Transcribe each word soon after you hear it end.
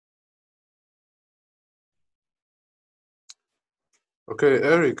Okay,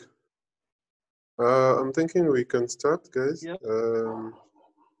 Eric, I'm thinking we can start, guys. Yeah. The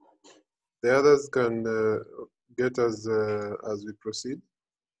others can get us as we proceed.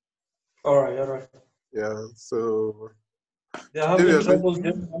 All right. All right. Yeah, so They're today we having are going. trouble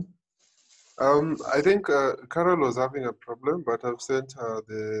getting. I think Carol was having a problem, but I've sent her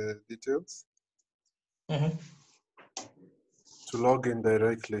the details Mm-hmm. to log in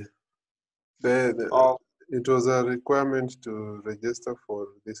directly. Oh, It was a requirement to register for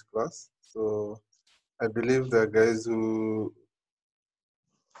this class, so I believe there are guys who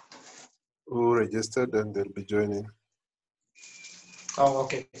registered and they'll be joining.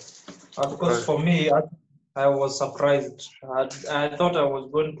 okay. Because Right. for me, I was surprised. I thought I was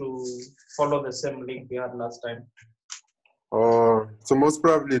going to follow the same link we had last time. So most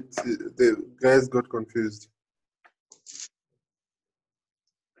probably the guys got confused.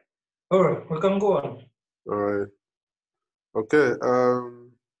 All right. We can go on. All right. Okay.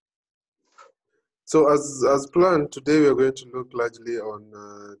 So as planned, today we are going to look largely on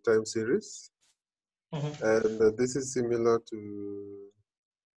time series, Mm-hmm. and this is similar to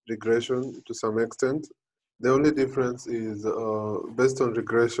regression to some extent. The only difference is based on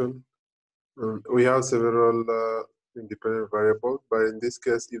regression, we have several independent variables, but in this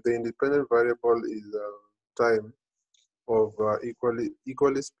case, if the independent variable is time of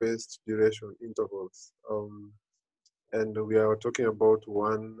equally spaced duration intervals, and we are talking about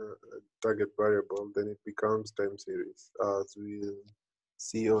one target variable, then it becomes time series, as we'll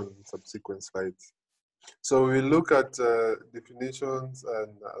see on subsequent slides. So we look at definitions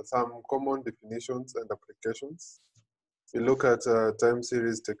and some common definitions and applications. We look at time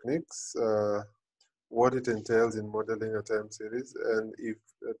series techniques, what it entails in modeling a time series, and if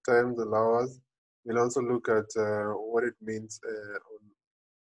time allows, we'll also look at what it means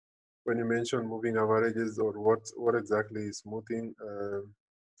when you mention moving averages, or what exactly is smoothing,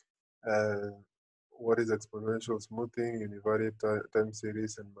 what is exponential smoothing, univariate time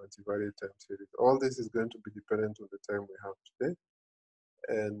series, and multivariate time series. All this is going to be dependent on the time we have today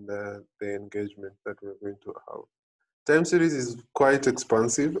and the engagement that we're going to have. Time series is quite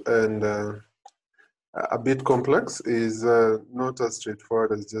expansive and a bit complex, is not as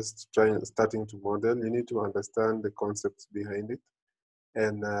straightforward as just starting to model. You need to understand the concepts behind it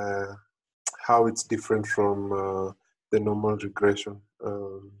and how it's different from the normal regression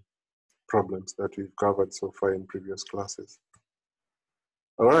problems that we've covered so far in previous classes.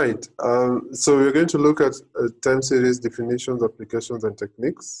 All right, so we're going to look at time series definitions, applications, and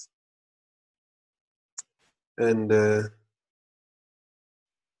techniques. And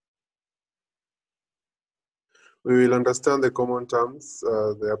we will understand the common terms,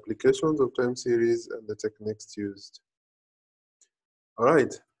 the applications of time series, and the techniques used. All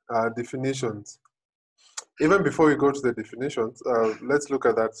right, definitions. Even before we go to the definitions, let's look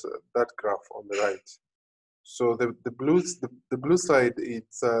at that graph on the right. So the blue side,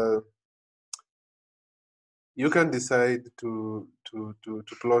 it's you can decide to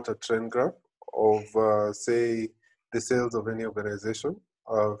plot a trend graph of say the sales of any organization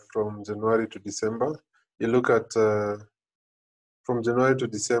from January to December. You look at from January to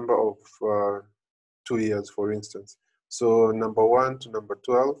December of 2 years, for instance. So number 1 to number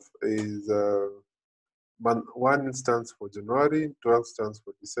 12 is 1 stands for January, 12 stands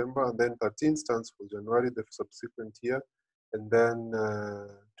for December, and then 13 stands for January the subsequent year, and then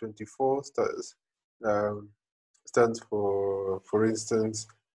 24 stands for instance,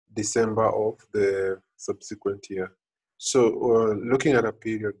 December of the subsequent year. So looking at a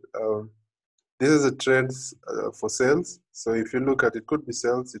period, this is a trend for sales. So if you look at it, could be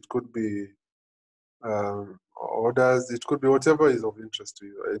sales, it could be orders, it could be whatever is of interest to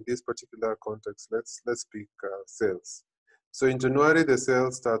you. In this particular context, let's pick sales. So in January, the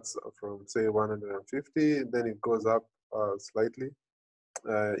sales starts from say 150, then it goes up slightly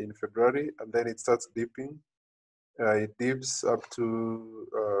in February, and then it starts dipping. It dips up to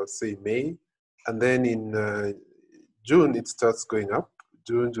say May, and then in June it starts going up.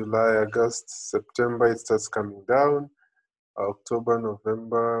 June, July, August, September, it starts coming down. October,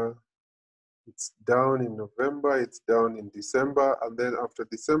 November, it's down in November, it's down in December, and then after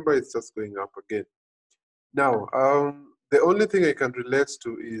December, it starts going up again. Now, the only thing I can relate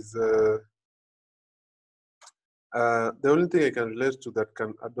to is that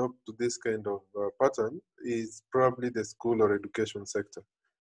can adopt to this kind of pattern is probably the school or education sector.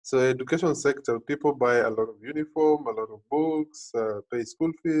 So education sector, people buy a lot of uniform, a lot of books, pay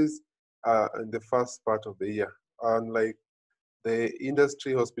school fees in the first part of the year. Unlike the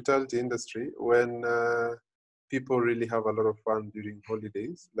industry, hospitality industry, when people really have a lot of fun during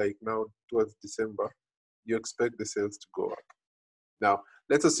holidays, like now towards December, you expect the sales to go up. Now,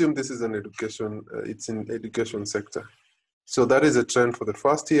 let's assume this is an education, it's in education sector. So that is a trend for the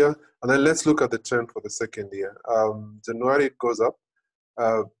first year. And then let's look at the trend for the second year. January, it goes up,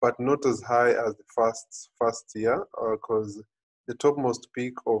 but not as high as the first year, because the topmost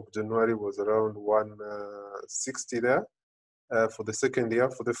peak of January was around 160 there. For the second year.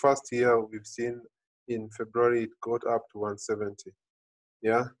 For the first year, we've seen in February, it got up to 170.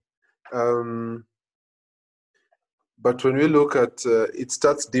 Yeah. But when we look at, it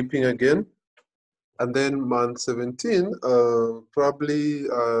starts dipping again. And then month 17, probably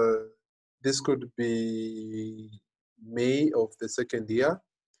this could be May of the second year.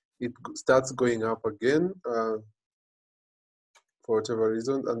 It starts going up again for whatever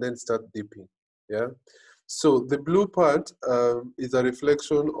reason, and then start dipping. Yeah. So the blue part is a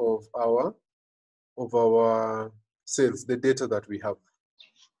reflection of our sales, the data that we have.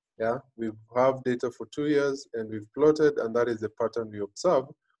 Yeah, we have data for 2 years and we've plotted, and that is the pattern we observe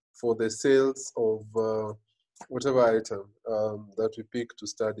for the sales of whatever item that we pick to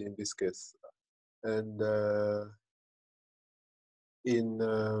study in this case. And in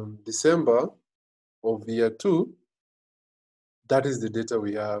December of year 2, that is the data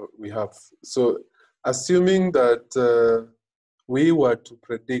we have. So assuming that we were to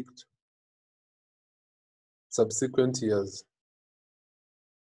predict subsequent years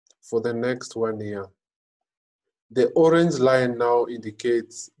for the next 1 year, the orange line now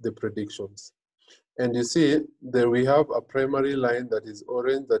indicates the predictions. And you see there we have a primary line that is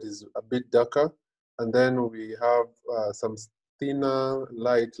orange, that is a bit darker, and then we have some thinner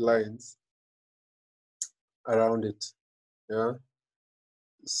light lines around it. Yeah.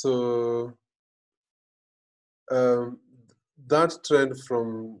 So that trend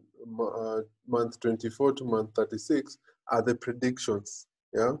from month 24 to month 36 are the predictions.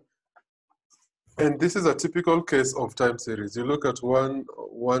 Yeah. And this is a typical case of time series. You look at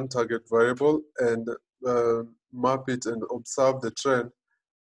one target variable and map it and observe the trend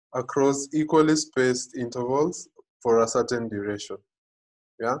across equally spaced intervals for a certain duration.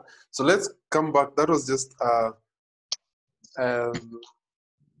 Yeah. So let's come back. That was just a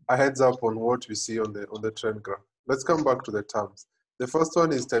heads up on what we see on the trend graph. Let's come back to the terms. The first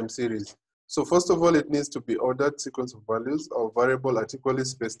one is time series. So first of all, it needs to be ordered sequence of values or variable at equally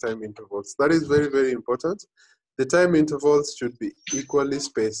spaced time intervals. That is very, very important. The time intervals should be equally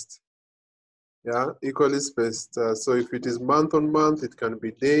spaced. Yeah, equally spaced. So if it is month on month, it can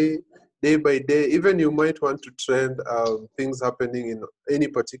be day by day. Even you might want to trend things happening in any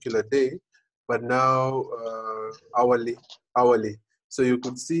particular day, but now hourly. So you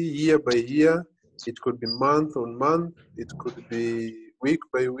could see year by year, it could be month on month, it could be week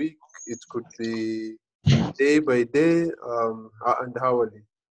by week, it could be day by day and hourly.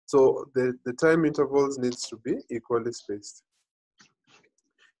 So the time intervals needs to be equally spaced.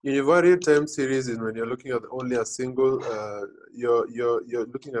 Univariate time series is when you're looking at only a single, you're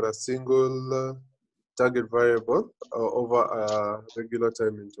looking at a single target variable over regular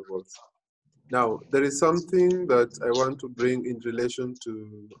time intervals. Now, there is something that I want to bring in relation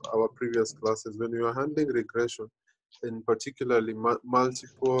to our previous classes. When we were handling regression, and particularly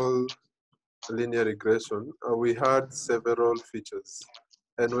multiple linear regression, we had several features.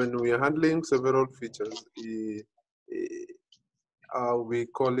 And when we are handling several features, we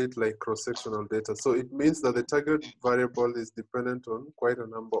call it like cross-sectional data. So it means that the target variable is dependent on quite a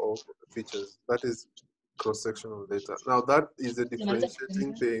number of features. That is cross-sectional data. Now that is a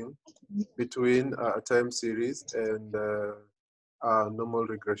differentiating thing between a time series and a normal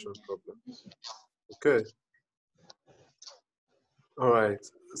regression problem. Okay. All right.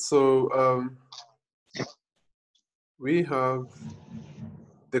 So we have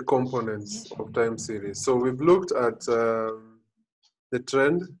the components of time series. So we've looked at the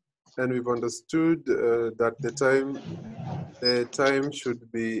trend, and we've understood that the time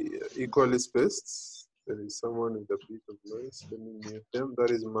should be equally spaced. There is someone with a bit of noise. Let me mute them. That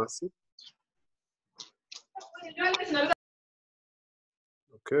is Mercy.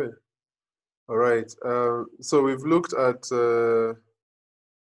 Okay. All right. So we've looked at the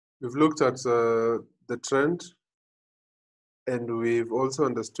trend, and we've also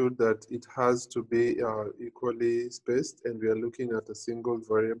understood that it has to be equally spaced, and we are looking at a single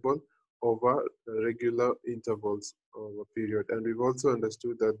variable over regular intervals of a period. And we've also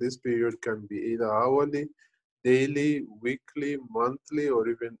understood that this period can be either hourly, daily, weekly, monthly, or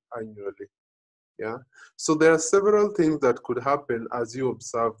even annually. Yeah. So there are several things that could happen as you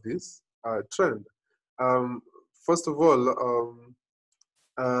observe this trend. First of all,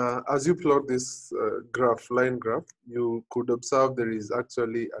 as you plot this line graph, you could observe there is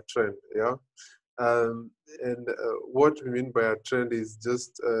actually a trend. Yeah. And what we mean by a trend is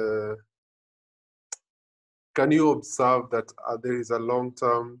just, can you observe that there is a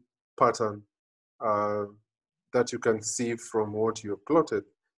long-term pattern uh, that you can see from what you plotted?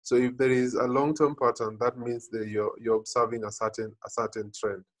 So if there is a long-term pattern, that means that you're observing a certain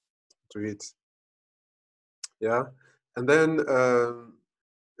trend to it. Yeah, and then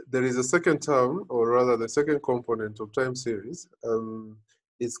there is a second term, or rather the second component of time series.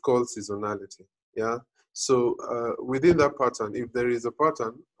 It's called seasonality. Yeah, so within that pattern, if there is a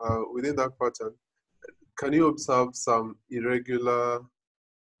pattern within that pattern, can you observe some irregular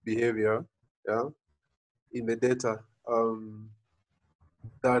behavior? Yeah, in the data.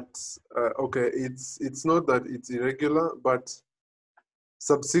 That okay, it's not that it's irregular, but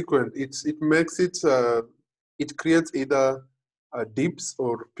subsequent, it makes it, it creates either dips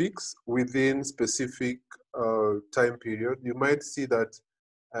or peaks within specific time period. You might see that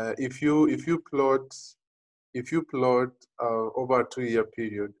if you plot over a 2-year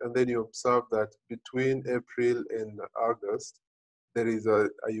period, and then you observe that between April and August there is a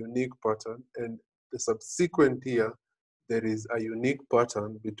unique pattern, and the subsequent year there is a unique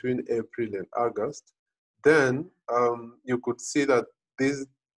pattern between April and August, then you could see that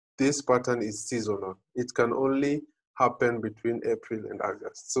this pattern is seasonal. It can only happen between April and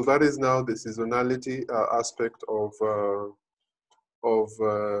August. So that is now the seasonality aspect of uh,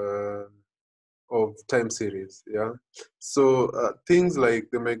 of time series. Yeah. So things like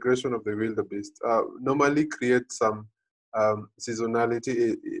the migration of the wildebeest normally create some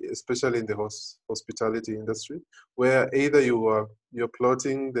seasonality, especially in the hospitality industry, where either you're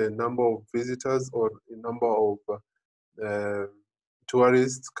plotting the number of visitors or the number of uh,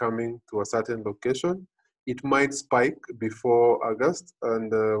 tourists coming to a certain location. It might spike before August,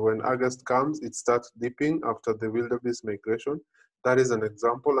 and when August comes, it starts dipping after the wildebeest migration. That is an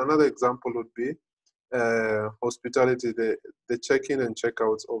example. Another example would be hospitality, the check-in and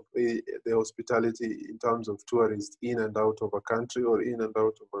check-outs of the hospitality in terms of tourists in and out of a country or in and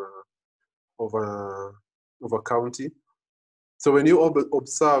out of a county. So when you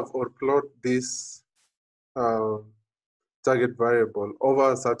observe or plot this target variable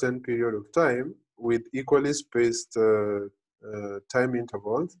over a certain period of time with equally spaced time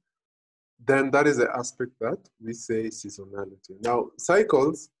intervals, then that is the aspect that we say seasonality. Now,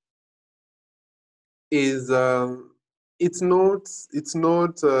 cycles is it's not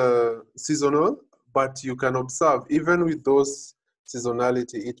seasonal, but you can observe even with those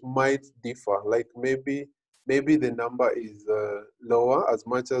seasonality, it might differ. Like maybe the number is lower as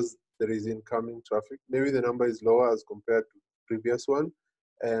much as there is incoming traffic. Maybe the number is lower as compared to previous one,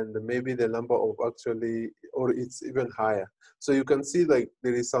 and maybe the number of actually, or it's even higher. So you can see like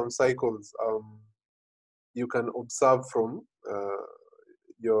there is some cycles you can observe from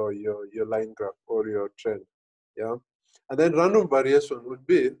your line graph or your trend. Yeah, and then random variation would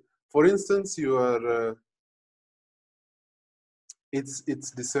be, for instance, you are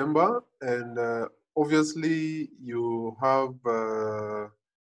it's December, and obviously you have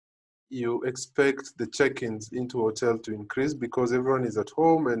you expect the check-ins into hotel to increase because everyone is at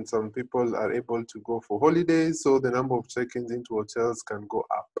home and some people are able to go for holidays, so the number of check-ins into hotels can go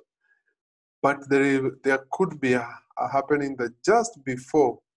up. But there could be a happening that just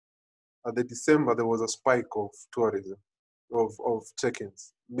before the December, there was a spike of tourism, of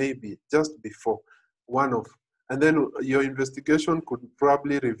check-ins, maybe just before one of, and then your investigation could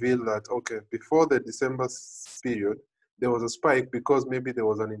probably reveal that, okay, before the December period, there was a spike because maybe there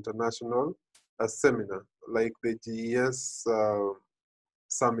was an international seminar, like the GES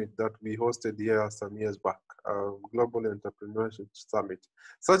summit that we hosted here some years back, Global Entrepreneurship Summit.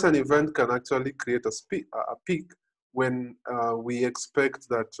 Such an event can actually create a peak when we expect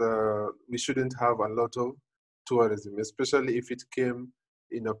that we shouldn't have a lot of tourism, especially if it came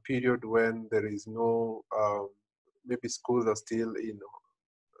in a period when there is no, maybe schools are still in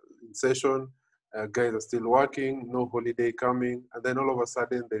session, guys are still working, no holiday coming, and then all of a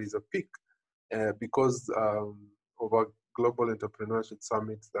sudden there is a peak because of a global entrepreneurship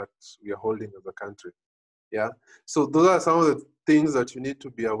summit that we are holding as a country. Yeah, so those are some of the things that you need to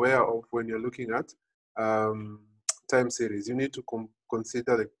be aware of when you're looking at time series. You need to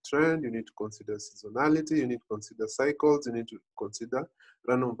consider the trend, you need to consider seasonality, you need to consider cycles, you need to consider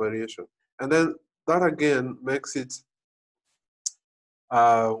random variation. And then that again makes it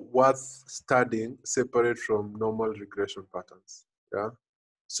worth studying separate from normal regression patterns. Yeah.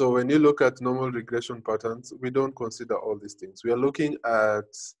 So when you look at normal regression patterns, we don't consider all these things. We are looking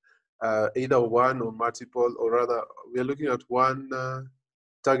at either one or multiple, or rather, we are looking at one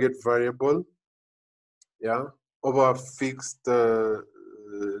target variable, yeah, over a fixed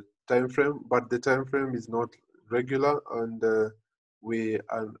time frame, but the time frame is not regular, and we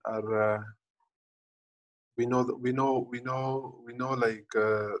know like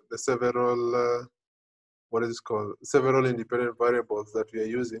the several what is it called, several independent variables that we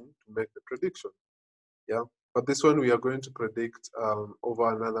are using to make the prediction. Yeah, but this one we are going to predict over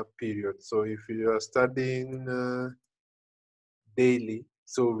another period. So if you are studying daily,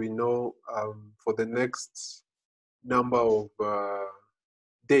 so we know for the next number of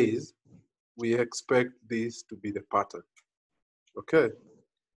days, we expect this to be the pattern. Okay.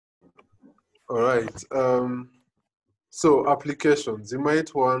 All right. So applications, you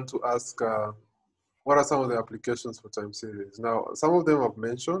might want to ask, what are some of the applications for time series? Now, some of them I've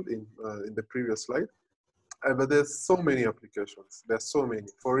mentioned in the previous slide, but there's so many applications. There's so many.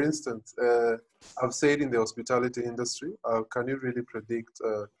 For instance, I've said in the hospitality industry, can you really predict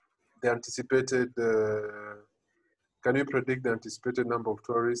the anticipated? Can you predict the anticipated number of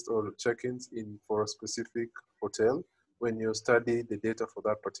tourists or check-ins for a specific hotel when you study the data for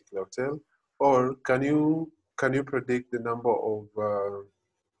that particular hotel? Or can you predict the number of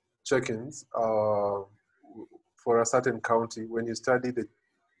check-ins for a certain county when you study the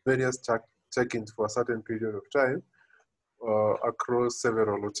various check-ins for a certain period of time across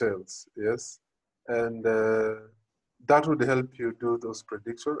several hotels? Yes, and that would help you do those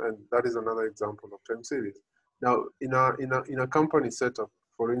predictions, and that is another example of time series. Now, in a company setup,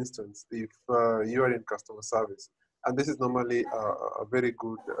 for instance, if you are in customer service, and this is normally a very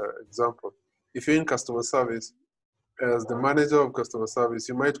good example. If you're in customer service, as the manager of customer service,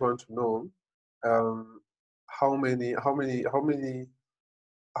 you might want to know how many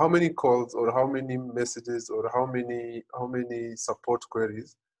calls or how many messages or how many support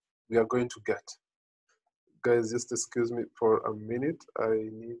queries we are going to get. Guys, just excuse me for a minute. I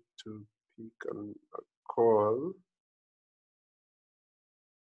need to pick a call.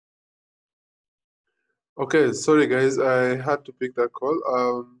 Okay, sorry guys, I had to pick that call.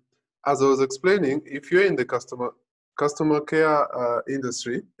 As I was explaining, if you're in the customer care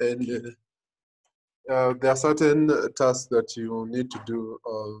industry, and there are certain tasks that you need to do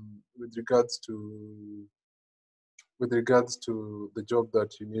with regards to the job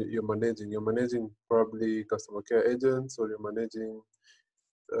that you're managing. You're managing probably customer care agents, or you're managing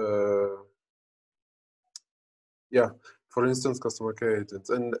yeah, for instance, customer care agents.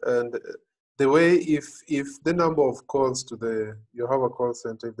 And the way, if the number of calls to you have a call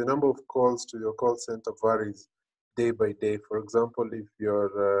center, if the number of calls to your call center varies day by day, for example, if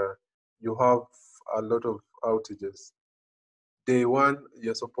you have a lot of outages, day one,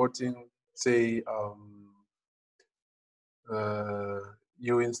 you're supporting, say,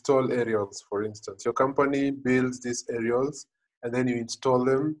 you install aerials, for instance. Your company builds these aerials, and then you install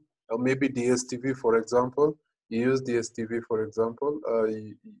them, or maybe DSTV, for example. You use DSTV, for example.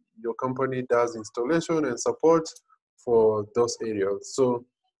 Your company does installation and support for those aerials. So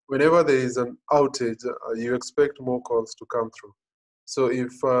whenever there is an outage, you expect more calls to come through. So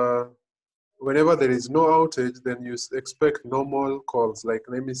if whenever there is no outage, then you expect normal calls. Like,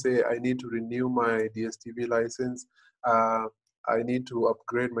 let me say, I need to renew my DSTV license. I need to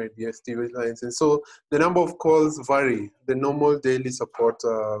upgrade my DSTV license. So the number of calls vary, the normal daily support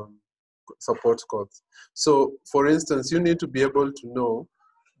calls. So for instance, you need to be able to know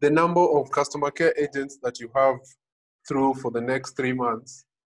the number of customer care agents that you have through for the next 3 months.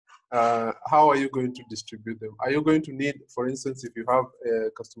 How are you going to distribute them? Are you going to need, for instance, if you have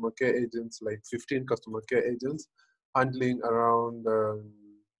customer care agents, like 15 customer care agents handling around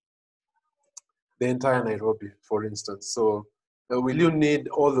the entire Nairobi, for instance. So will you need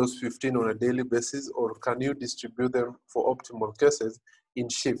all those 15 on a daily basis, or can you distribute them for optimal cases in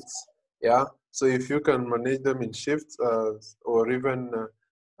shifts? Yeah. So if you can manage them in shifts, or even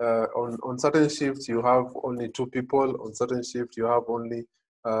on certain shifts, you have only 2 people. On certain shifts, you have only,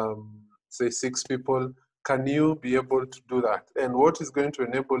 say, 6 people. Can you be able to do that? And what is going to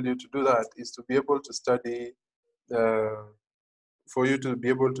enable you to do that is to be able to study, for you to be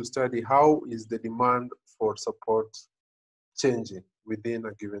able to study how is the demand for support changing within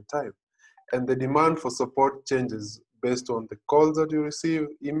a given time. And the demand for support changes based on the calls that you receive,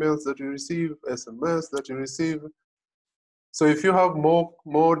 emails that you receive, SMS that you receive. So if you have more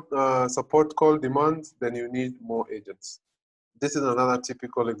support call demands, then you need more agents. This is another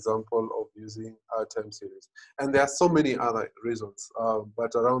typical example of using our time series. And there are so many other reasons,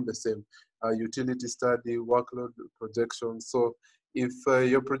 but around the same. Utility study, workload projection. So if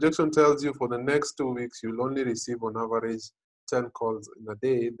your projection tells you for the next 2 weeks, you'll only receive on average 10 calls in a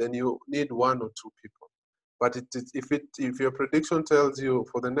day, then you need 1 or 2 people. But if your prediction tells you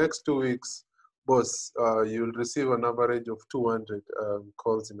for the next 2 weeks, boss, you'll receive an average of 200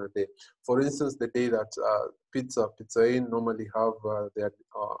 calls in a day. For instance, the day that Pizza Inn normally have their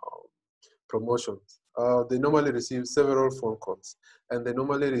promotions, they normally receive several phone calls, and they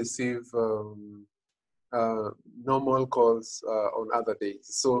normally receive normal calls on other days.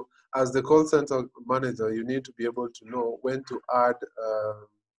 So as the call center manager, you need to be able to know when to add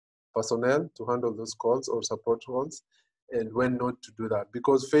personnel to handle those calls or support calls, and when not to do that,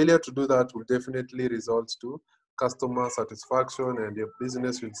 because failure to do that will definitely result to customer satisfaction, and your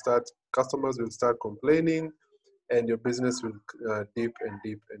business will start, customers will start complaining, and your business will dip and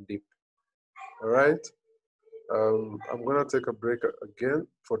dip and dip. All right. I'm gonna take a break again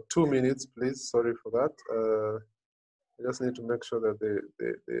for 2 minutes, please. Sorry for that. I just need to make sure that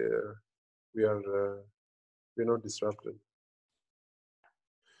we're not disrupted.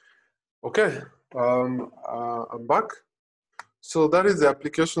 Okay, I'm back. So that is the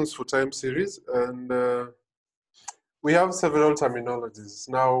applications for time series, and we have several terminologies.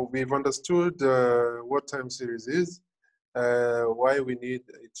 Now we've understood what time series is, why we need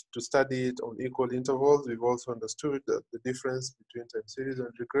it to study it on equal intervals. We've also understood the difference between time series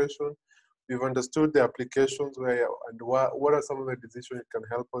and regression. We've understood the applications where and what are some of the decisions it can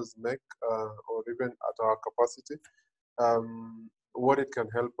help us make, or even at our capacity. What it can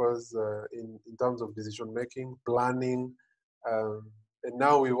help us in terms of decision making, planning, and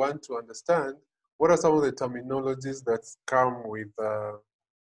now we want to understand what are some of the terminologies that come with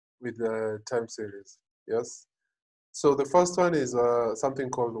the time series. Yes. So the first one is something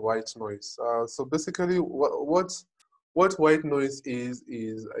called white noise. So basically, what white noise is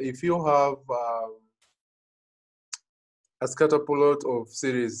if you have a scatterplot of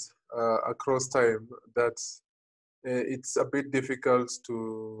series across time that it's a bit difficult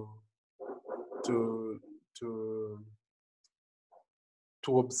to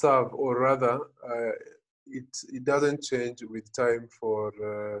observe, or rather, it doesn't change with time for.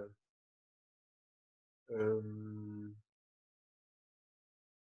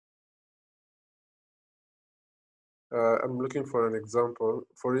 I'm looking for an example.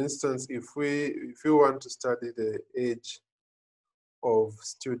 For instance, if you want to study the age of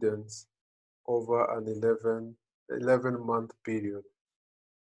students over an 11-month period,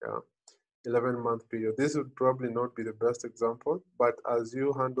 yeah, 11-month period. This would probably not be the best example, but as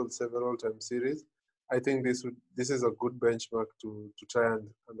you handle several time series, I think this is a good benchmark to try and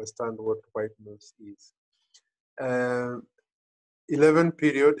understand what white noise is. 11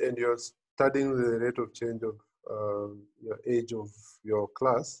 period, and you're studying the rate of change of your age of your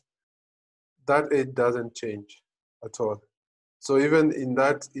class. That age doesn't change at all. So even in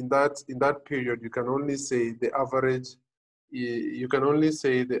that period, you can only say the average. You can only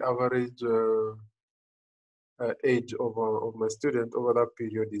say the average age of my student over that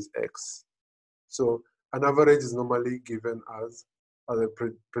period is X. So an average is normally given as a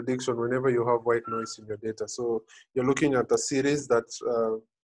prediction whenever you have white noise in your data. So you're looking at a series that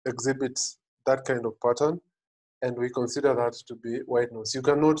exhibits that kind of pattern, and we consider that to be white noise. You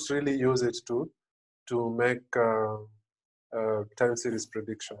cannot really use it to make time series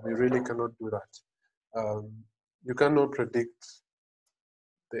prediction. You really cannot do that. You cannot predict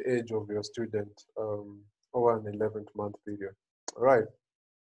the age of your student over an 11-month period. All right.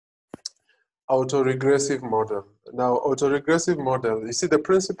 Autoregressive model. Now, autoregressive model, you see the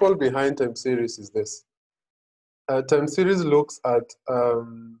principle behind time series is this. Time series looks at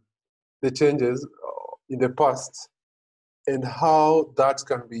the changes in the past and how that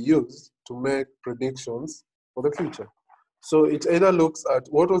can be used to make predictions for the future. So it either looks at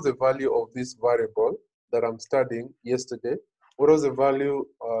what was the value of this variable that I'm studying yesterday, what was the value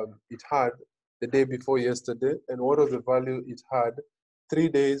it had the day before yesterday, and what was the value it had 3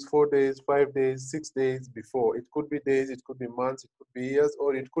 days, 4 days, 5 days, 6 days before. It could be days, it could be months, it could be years,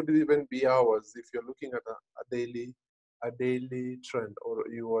 or it could even be hours if you're looking at a daily trend, or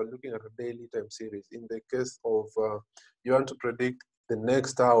you are looking at a daily time series. In the case of you want to predict the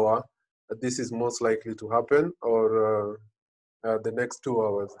next hour, this is most likely to happen, or the next 2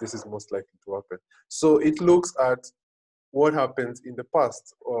 hours, this is most likely to happen. So it looks at what happens in the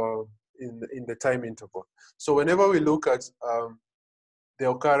past or in the time interval. So whenever we look at the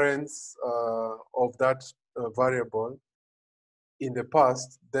occurrence of that variable in the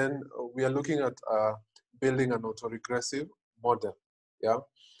past, then we are looking at building an autoregressive model. Yeah,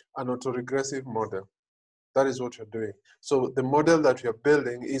 an autoregressive model. That is what you're doing. So the model that you're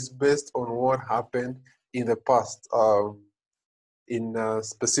building is based on what happened in the past in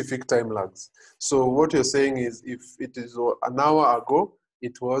specific time lags. So what you're saying is, if it is an hour ago,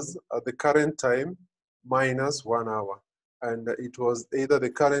 it was at the current time minus 1 hour. and it was either the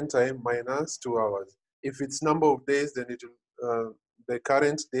current time minus 2 hours. If it's number of days, then it will the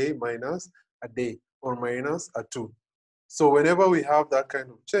current day minus a day or minus a 2. So whenever we have that kind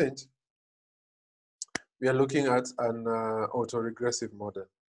of change, we are looking at an autoregressive model.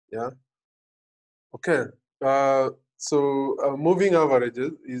 Yeah. Okay. So moving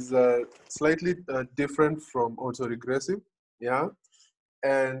averages is slightly different from autoregressive. Yeah.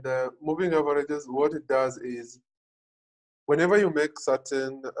 And moving averages, what it does is whenever you make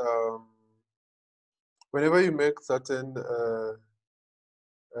certain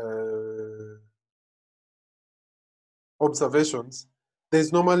observations,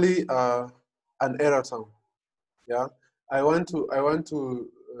 there's normally an error term. Yeah, I want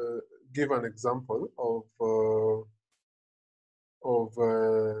to give an example of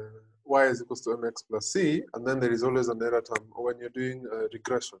y is equals to mx plus c, and then there is always an error term when you're doing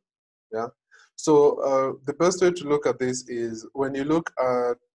regression. Yeah, so the best way to look at this is when you look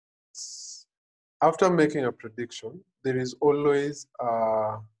at after making a prediction, there is always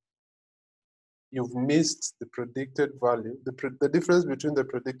you've missed the predicted value, the difference between the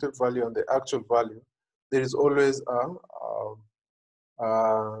predicted value and the actual value. There is always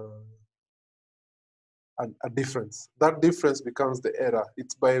a difference. That difference becomes the error.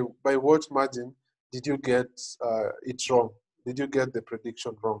 It's by what margin did you get it wrong? Did you get the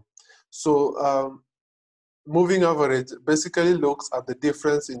prediction wrong? So moving average basically looks at the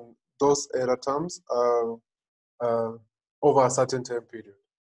difference in those error terms over a certain time period.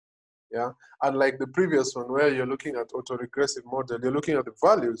 Yeah, unlike the previous one where you're looking at autoregressive model, you're looking at the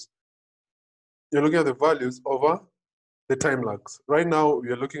values. You're looking at the values over the time lags. Right now, we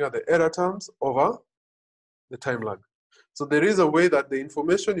are looking at the error terms over the time lag. So there is a way that the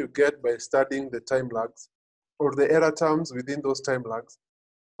information you get by studying the time lags or the error terms within those time lags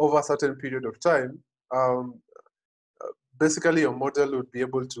over a certain period of time, basically your model would be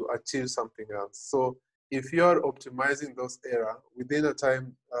able to achieve something else. So if you're optimizing those error within a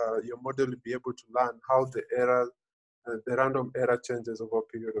time, your model will be able to learn how the error, the random error changes over a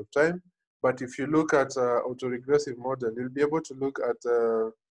period of time. But if you look at autoregressive model, you'll be able to look at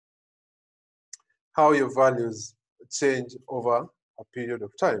how your values change over a period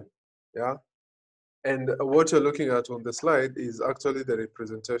of time. Yeah. And what you're looking at on the slide is actually the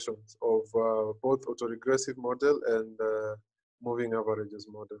representations of both autoregressive model and moving averages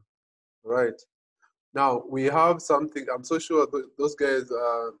model. Right. Now we have something, I'm so sure those guys,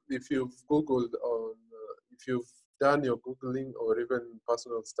 if you've Googled on, if you've done your Googling or even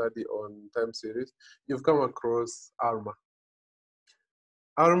personal study on time series, you've come across ARMA.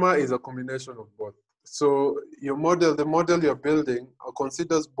 ARMA is a combination of both. So your model, the model you're building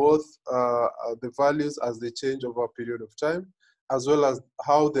considers both the values as they change over a period of time, as well as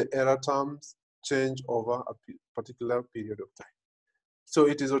how the error terms change over a particular period of time. So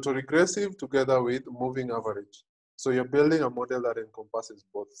it is autoregressive together with moving average. So you're building a model that encompasses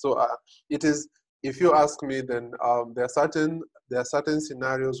both. So it is, if you ask me, then there are certain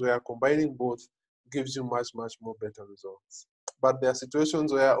scenarios where combining both gives you much more better results. But there are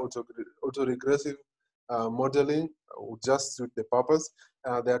situations where autoregressive modeling would just suit the purpose.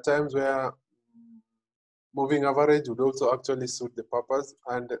 There are times where moving average would also actually suit the purpose,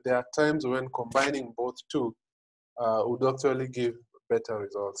 and there are times when combining both two would actually give better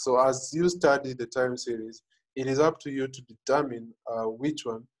results. So as you study the time series, it is up to you to determine which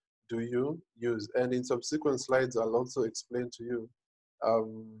one do you use. And in subsequent slides, I'll also explain to you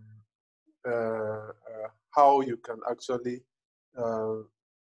how you can actually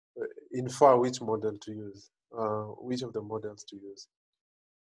infer which model to use, which of the models to use.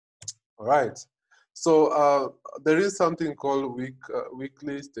 All right. So there is something called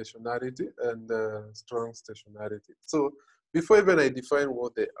weakly stationarity and strong stationarity. So before even I define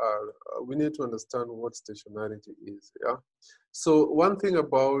what they are, we need to understand what stationarity is. Yeah. So one thing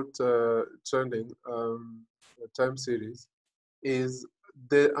about trending time series is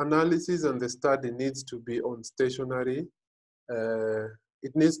the analysis and the study needs to be on stationary.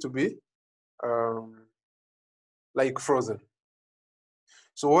 It needs to be like frozen.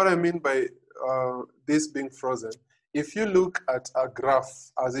 So what I mean by this being frozen, if you look at a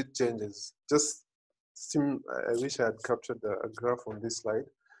graph as it changes, I wish I had captured a graph on this slide,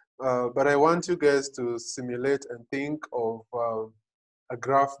 but I want you guys to simulate and think of a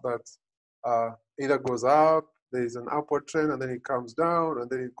graph that either goes up, there is an upward trend, and then it comes down, and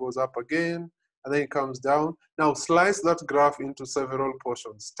then it goes up again, and then it comes down. Now slice that graph into several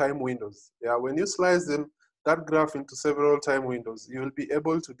portions, time windows. Yeah, when you slice that graph into several time windows, you'll be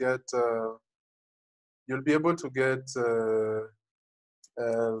able to get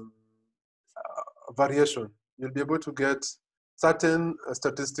variation. you'll be able to get certain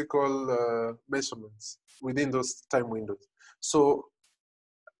statistical measurements within those time windows. So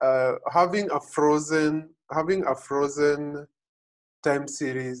having a frozen time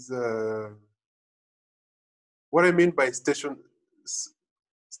series, what I mean by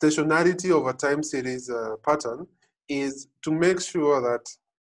stationarity of a time series pattern is to make sure that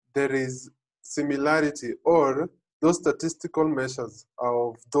there is similarity, or those statistical measures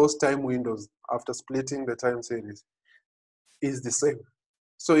of those time windows after splitting the time series is the same.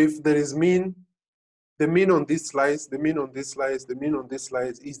 So if there is mean, the mean on this slice, the mean on this slice, the mean on this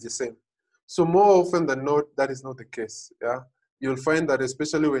slice is the same. So more often than not, that is not the case. Yeah, you'll find that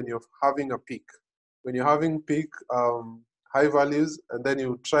especially when you're having a peak, when you're having peak high values, and then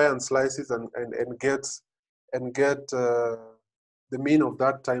you try and slice it and get the mean of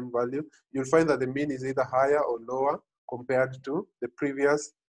that time value, you'll find that the mean is either higher or lower compared to the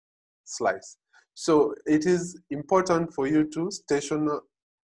previous slice. So it is important for you to stationarize,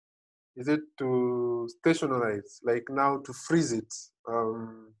 like now to freeze it,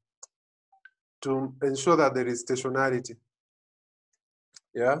 to ensure that there is stationarity.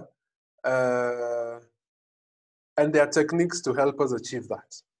 Yeah. And there are techniques to help us achieve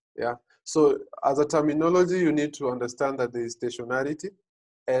that. Yeah. So as a terminology, you need to understand that there is stationarity,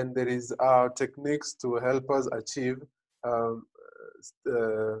 and there is techniques to help us achieve that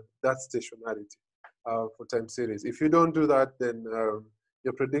stationarity for time series. If you don't do that, then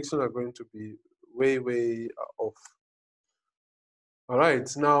your predictions are going to be way, way off. All right.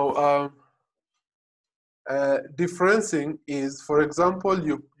 Now, differencing is, for example,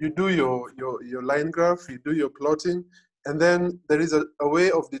 you do your line graph, you do your plotting, and then there is a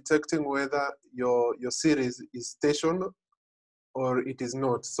way of detecting whether your series is stationary or it is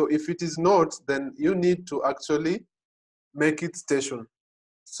not. So if it is not, then you need to actually make it station.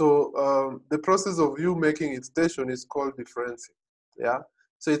 So the process of you making it station is called differencing. Yeah.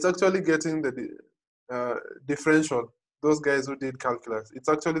 So it's actually getting the differential. Those guys who did calculus, it's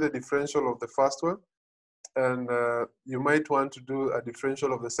actually the differential of the first one, and you might want to do a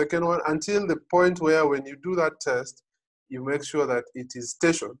differential of the second one until the point where when you do that test, you make sure that it is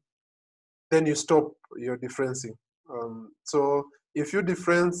station. Then you stop your differencing. So if you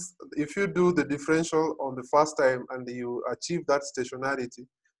do the differential on the first time and you achieve that stationarity,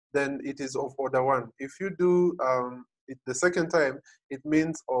 then it is of order 1. If you do it the second time, it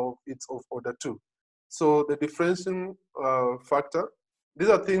means it's of order 2. So the differentiation factor, these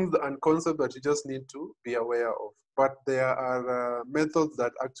are things and concepts that you just need to be aware of. But there are methods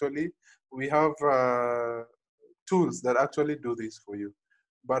that actually, we have tools that actually do this for you.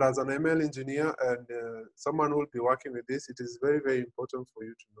 But as an ML engineer and someone who will be working with this, it is very, very important for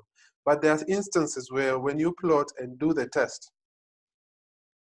you to know. But there are instances where when you plot and do the test,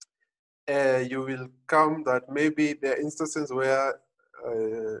 you will come that maybe there are instances where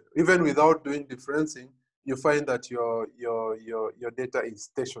even without doing differencing, you find that your data is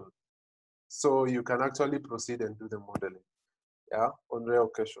stationary. So you can actually proceed and do the modeling, yeah, on rare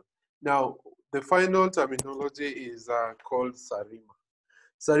occasion. Now, the final terminology is called SARIMA.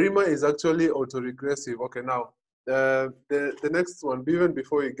 SARIMA is actually autoregressive. Okay, now the next one, even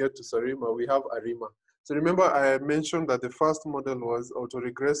before we get to SARIMA, we have ARIMA. So remember, I mentioned that the first model was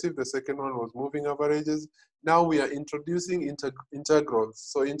autoregressive, the second one was moving averages. Now we are introducing integrals.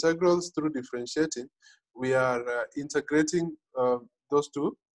 So integrals, through differentiating, we are integrating those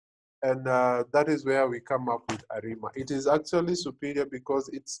two, and that is where we come up with ARIMA. It is actually superior because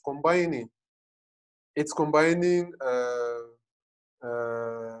it's combining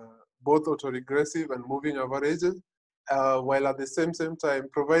both autoregressive and moving averages, while at the same time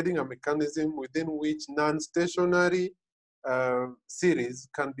providing a mechanism within which non-stationary series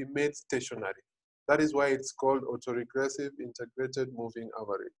can be made stationary. That is why it's called autoregressive integrated moving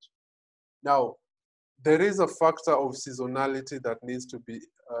average. Now, there is a factor of seasonality that needs to be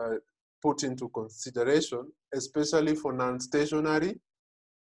put into consideration, especially for non-stationary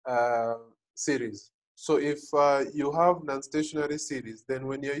series. So if you have non-stationary series, then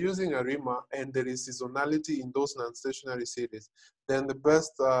when you're using ARIMA and there is seasonality in those non-stationary series, then the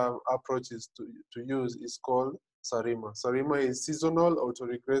best approach is to use is called SARIMA. SARIMA is Seasonal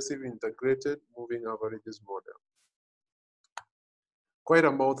Autoregressive Integrated Moving Averages Model. Quite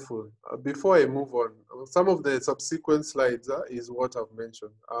a mouthful. Before I move on, some of the subsequent slides is what I've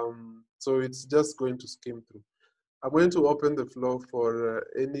mentioned. So it's just going to skim through. I'm going to open the floor for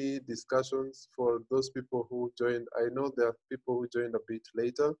any discussions for those people who joined. I know there are people who joined a bit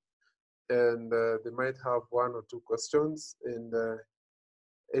later, and they might have 1 or 2 questions. And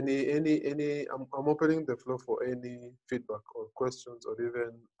I'm opening the floor for any feedback or questions or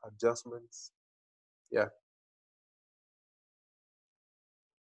even adjustments. Yeah.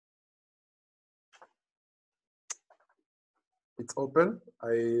 It's open.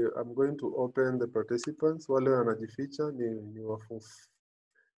 I'm going to open the participants. Wale wanajificha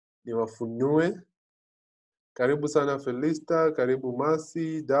niwafunue. Karibu sana Felista, karibu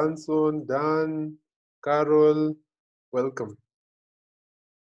Masi, Danson, Dan, Carol, welcome.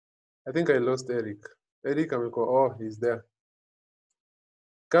 I think I lost Eric. Eric ameko, oh, he's there.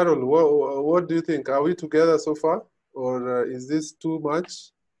 Carol, what do you think? Are we together so far? Or is this too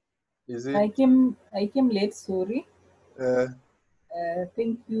much? Is it? I came late, sorry. Uh,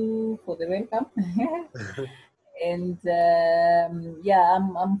 Thank you for the welcome. And yeah,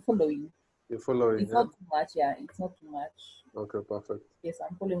 I'm following. You're following, It's not too much, yeah. It's not too much. Okay, perfect. Yes,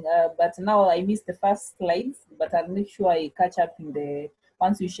 I'm following. But now I missed the first slides, but I'll make sure I catch up in the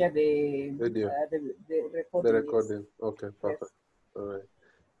once you share the Video. the recording. The recording. Yes. Okay, perfect. Yes. All right.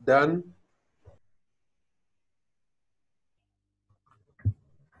 Dan?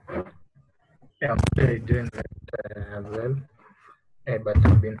 Yeah, I'm still doing that as well, but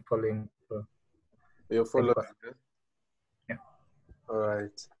I've been following. So You're following, yeah. All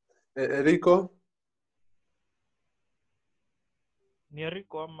right. Enrico? Ni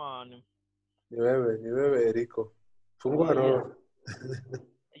Enrico ama ni... Ni wewe Enrico. Fungua roho.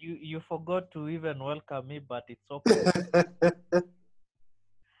 You forgot to even welcome me, but it's okay.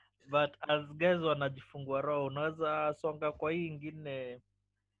 But as guys wanajifungua roho, unaweza songa kwa hii ingine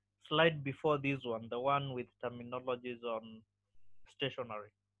slide before this one, the one with terminologies on stationary.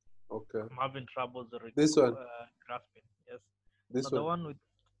 Okay. I'm having troubles this one? grasping. Yes. This no, one? the one with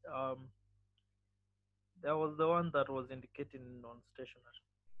there was the one that was indicating on stationary.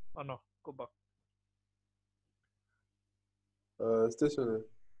 Oh no, go back. Stationary.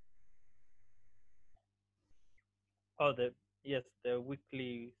 Oh, the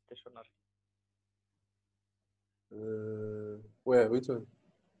weekly stationary. Where? Which one?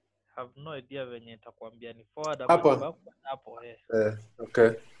 Have no idea venye nitakwambia ni forward Hapa. back hapo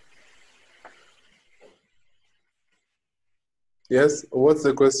Okay. Yes, what's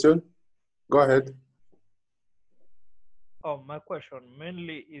the question? Go ahead. Oh, my question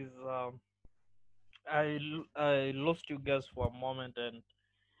mainly is I lost you guys for a moment and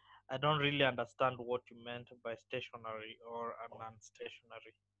I don't really understand what you meant by stationary or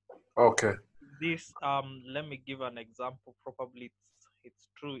non-stationary. Okay. This let me give an example. Probably it's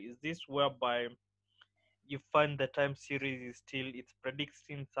true. Is this whereby you find the time series is still it's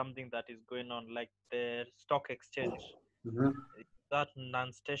predicting something that is going on, like the stock exchange? Mm-hmm. That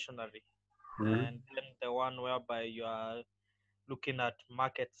non-stationary. Mm-hmm. And then the one whereby you are looking at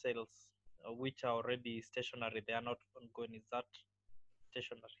market sales, which are already stationary, they are not ongoing. Is that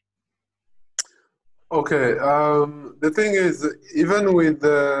stationary? Okay. The thing is, even with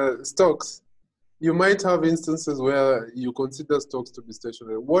the stocks, you might have instances where you consider stocks to be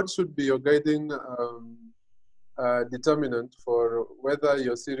stationary. What should be your guiding determinant for whether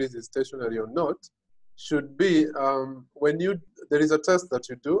your series is stationary or not should be when there is a test that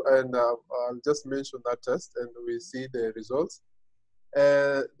you do, and I'll just mention that test and we see the results.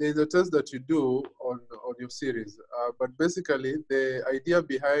 There's a test that you do on your series, but basically the idea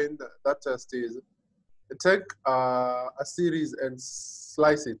behind that test is take a series and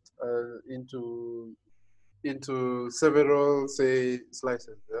slice it into several, say,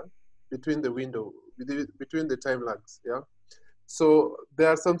 slices, yeah, between the window, between the time lags, yeah. So there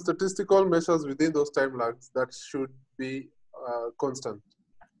are some statistical measures within those time lags that should be constant.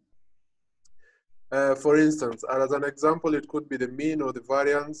 For instance, as an example, it could be the mean or the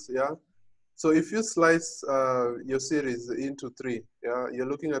variance, yeah. So if you slice your series into 3, yeah, you're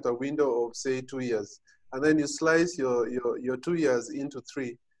looking at a window of, say, 2 years, and then you slice your 2 years into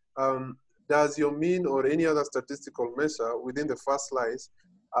 3. Does your mean or any other statistical measure within the first slice,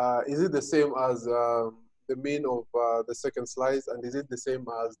 is it the same as the mean of the second slice, and is it the same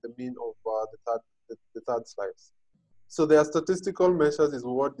as the mean of the third slice? So their statistical measures is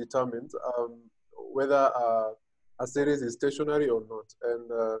what determines whether a series is stationary or not.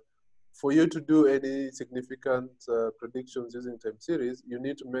 And for you to do any significant predictions using time series, you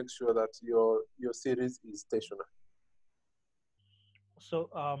need to make sure that your series is stationary. So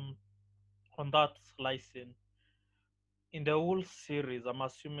on that slicing, in the whole series, I'm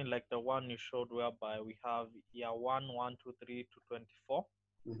assuming like the one you showed whereby we have year 1, 1, 2, 3 to 24.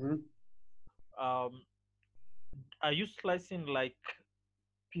 Mm-hmm. Are you slicing like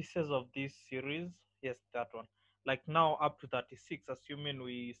pieces of this series? Yes, that one. Like now up to 36, assuming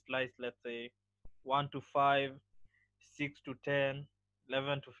we slice, let's say 1 to 5, 6 to 10,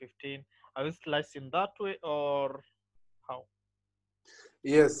 11 to 15. Are we slicing that way or how?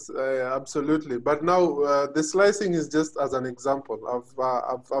 Yes, absolutely. But now the slicing is just as an example.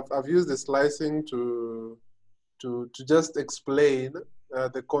 I've used the slicing to to just explain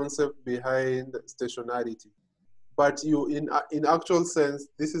the concept behind stationarity. But you, in actual sense,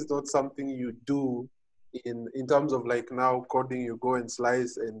 this is not something you do in terms of like now coding. You go and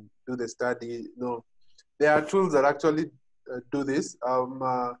slice and do the study. No, there are tools that actually do this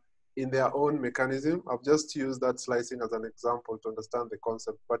in their own mechanism. I've just used that slicing as an example to understand the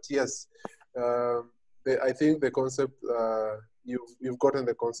concept. But yes, I think the concept, you've gotten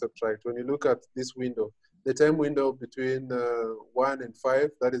the concept right. When you look at this window, the time window between 1 and 5,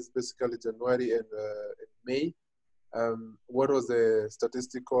 that is basically January and May. What was the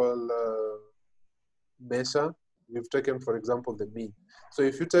statistical measure? We've taken, for example, the mean. So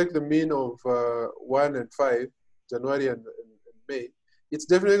if you take the mean of 1 and 5, January and May, it's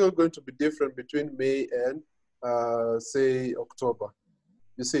definitely going to be different between May and, say, October.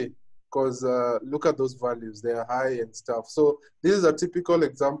 You see, because look at those values, they are high and stuff. So this is a typical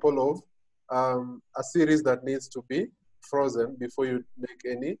example of a series that needs to be frozen before you make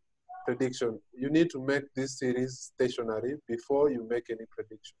any prediction. You need to make this series stationary before you make any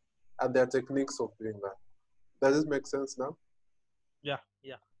prediction. And there are techniques of doing that. Does this make sense now? Yeah,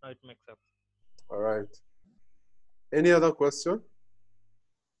 no, it makes sense. All right. Any other question?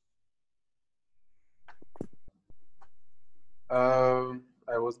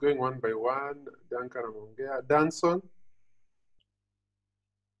 I was going one by one. Duncan Amongea. Danson?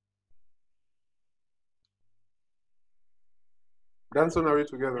 Danson, are we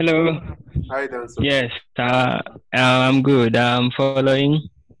together? Hello. Hi, Danson. Yes, I'm good. I'm following.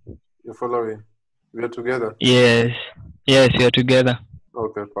 You're following. We are together. Yes, you're together.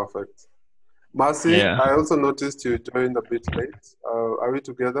 Okay, perfect. Marcy, Yeah. I also noticed you joined a bit late. Are we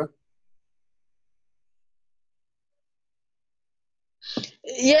together?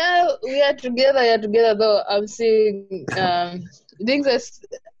 Yeah, we are together though. I'm seeing things as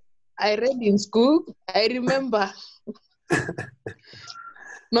I read in school. I remember.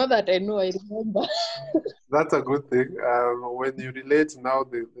 Not that I know, I remember. That's a good thing. When you relate now,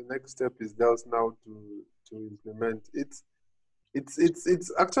 the next step is just now to implement. It's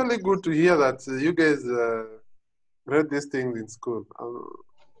actually good to hear that you guys read these things in school.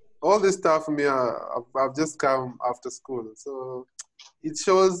 All this stuff, me, I've just come after school, so it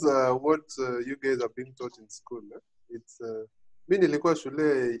shows what you guys are being taught in school. It's mi nilikuwa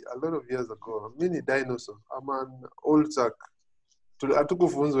shule a lot of years ago. Mi ni dinosaur. I'm an old sack.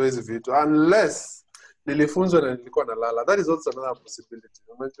 Hatukufunzwa hizi vitu unless nilifunzwa na nilikuwa nalala. That is also another possibility.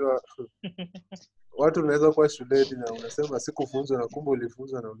 Unajua watu unaweza kuwa shuleni na unasema sikufunzwa na kumbe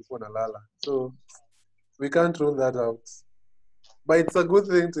ulifunzwa na ulikuwa nalala. So we can't rule that out. But it's a good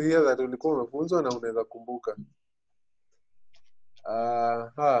thing to hear that ulikuwa umefunzwa na unaweza kumbuka.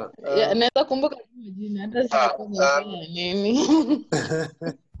 Yeah, naweza kumbuka jina hata sikuwa nafanya nini.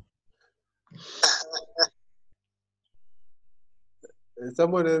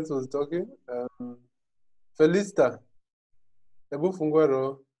 Someone else was talking. Felista, hebu fungua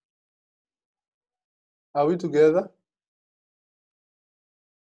roho. Are we together?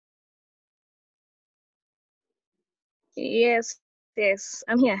 Yes,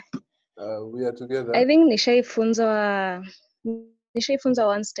 I'm here. We are together. I think nishaifunzwa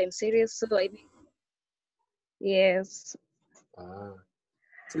once time series, so I think yes.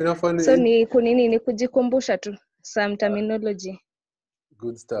 So ni kunini ni kujikumbusha tu some terminology.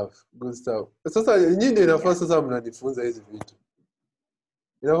 Good stuff. Sasa nyinyi ndio inafaa sasa mnanifunza hizi vitu.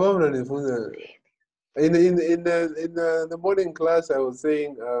 Inafaa mnanifunza. In the morning class I was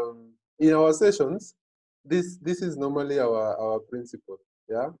saying in our sessions this is normally our principle,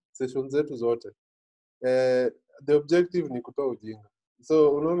 yeah? Sessions zetu zote. The objective ni kutoa ujinga.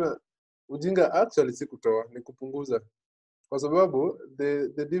 So unaona ujinga actually si kutoa, ni kupunguza. Kwa sababu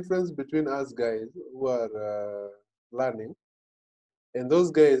the difference between us guys who are learning and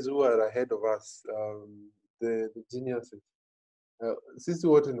those guys who are ahead of us, the geniuses, sisi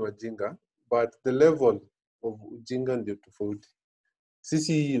wote ni wajinga, but the level of ujinga ndio tofauti.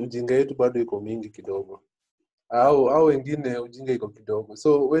 Sisi ujinga yetu bado iko mingi kidogo. Au wengine ujinga iko kidogo.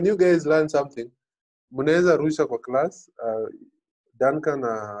 So when you guys learn something, mnaweza rusha kwa class, Duncan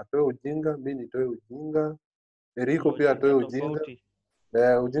atoe ujinga, mimi nitoe ujinga, Eriko pia atoe ujinga.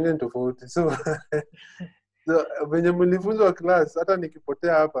 Ujinga ni tofauti. So venye mlifunzwa class, hata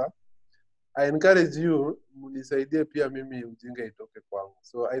nikipotea hapa, I encourage you, mnisaidie pia mimi ujinga itoke kwangu.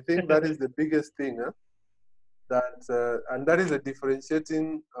 So I think that is the biggest thing, and that is a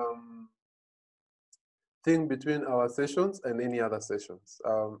differentiating thing between our sessions and any other sessions.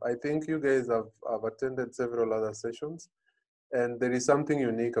 I think you guys have attended several other sessions, and there is something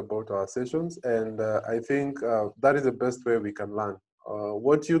unique about our sessions, and I think that is the best way we can learn.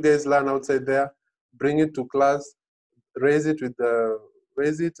 What you guys learn outside there, bring it to class, raise it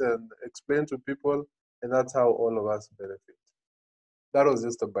and explain to people, and that's how all of us benefit. That was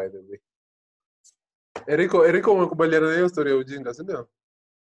just a by the way. Eriko umekubaliana na hiyo story ya ujinga, si ndio?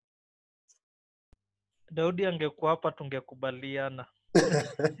 Daudi angekuwa hapa tungekubaliana.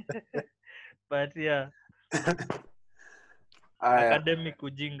 But yeah, Aya. academic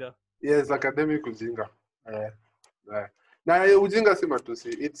ujinga. Yes, academic ujinga. Na ujinga si matusi.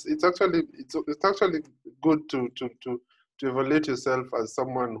 It's actually good to evaluate yourself as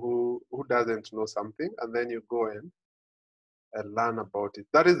someone who doesn't know something, and then you go and learn about it.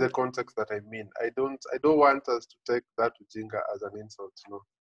 That is the context that I mean. I don't want us to take that ujinga as an insult. No,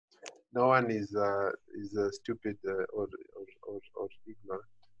 no one is stupid or ignorant.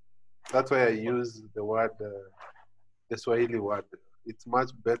 That's why I use the word, the Swahili word. It's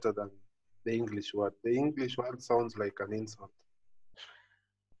much better than the English word. The English word sounds like an insult.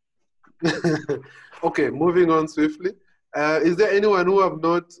 Okay, moving on swiftly. Is there anyone who have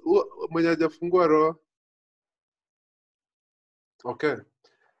not mwenye hajafungua roho? Okay,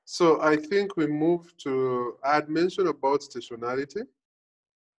 so I think we move to, I had mentioned about stationality.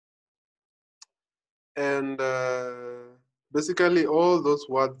 And basically all those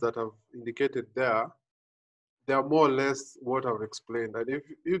words that I've indicated there, they are more or less what I've explained. And if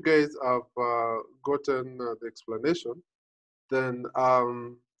you guys have gotten the explanation, then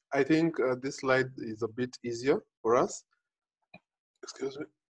I think this slide is a bit easier for us. Excuse me.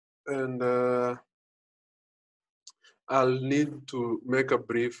 And I'll need to make a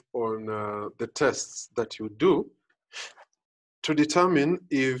brief on the tests that you do to determine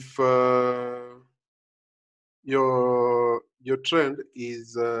if your trend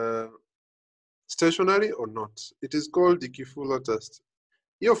is stationary or not. It is called the Kifula test.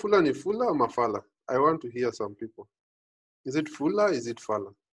 Hiyo fula ni fula ama fala? I want to hear some people. Is it fula? Is it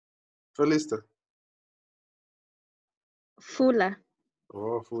fala? Felista? Fuller.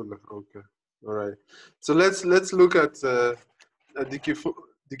 Oh, fula. Okay. All right. So let's look at the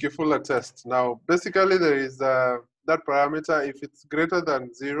Kifula test. Now, basically, there is that parameter. If it's greater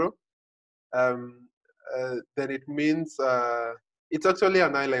than 0, then it means it's actually a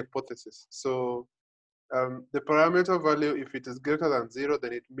null hypothesis. So the parameter value, if it is greater than 0,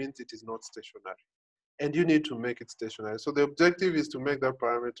 then it means it is not stationary. And you need to make it stationary. So the objective is to make that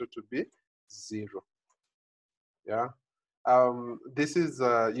parameter to be 0. Yeah. This is,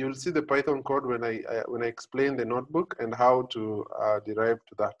 you'll see the Python code when I explain the notebook and how to derive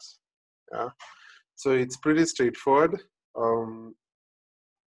to that. Yeah. So it's pretty straightforward. All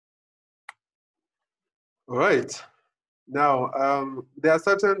right. Now, there are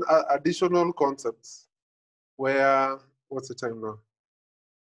certain additional concepts where, what's the time now?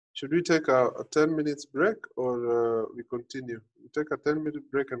 Should we take a 10 minutes break or we continue? We take a 10-minute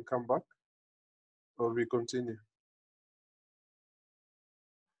break and come back, or we continue?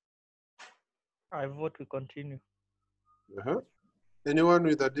 I vote we continue. Anyone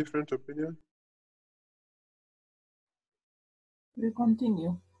with a different opinion? We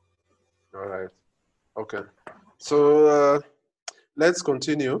continue. All right. Okay. So let's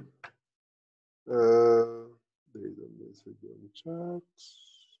continue. There is a message on chat.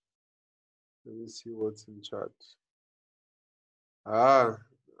 Let me see what's in chat.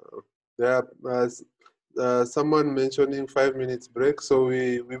 There someone mentioning 5 minutes break, so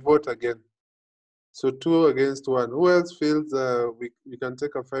we vote again. So 2 against 1. Who else feels we can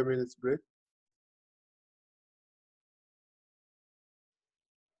take a 5 minutes break?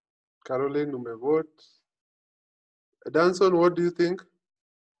 Caroline, umevote. Danson, what do you think?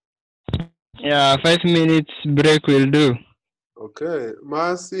 Yeah, 5 minutes break will do. Okay.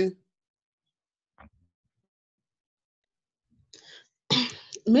 Marcy?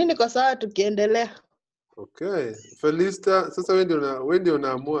 Mi niko sawa tukiendelea. Okay. Felista, sasa wewe ndio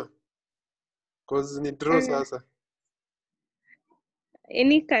unaamua. Cause ni draw sasa.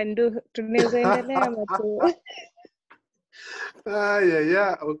 Any can do. Tunaweza endelea ama tu.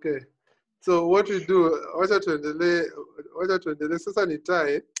 Yeah, okay. So what we do, wacha tuendelee. Sasa ni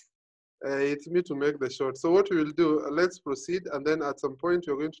tie. It's me to make the shot. So what we will do, let's proceed, and then at some point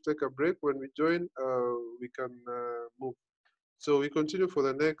we're going to take a break. When we join, we can move. So we continue for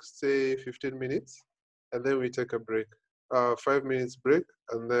the next, say, 15 minutes, and then we take a break. 5 minutes break,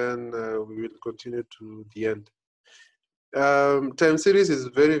 and then we will continue to the end. Time series is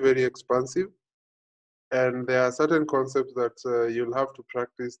very, very expansive, and there are certain concepts that you'll have to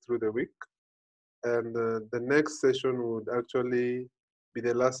practice through the week. And the next session would actually be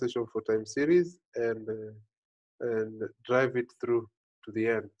the last session for time series and drive it through to the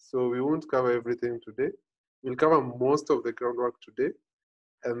end. So we won't cover everything today. We'll cover most of the groundwork today,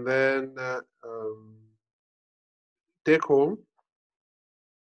 and then take home,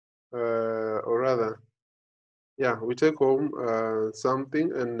 or rather, yeah, we take home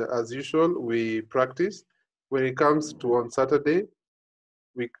something, and as usual, we practice. When it comes to on Saturday,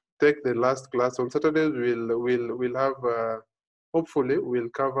 we take the last class. On Saturday, we'll have, hopefully, we'll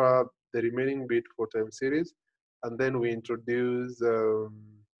cover the remaining bit for time series, and then we introduce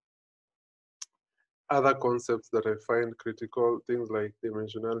other concepts that I find critical, things like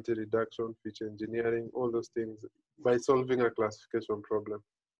dimensionality reduction, feature engineering, all those things, by solving a classification problem.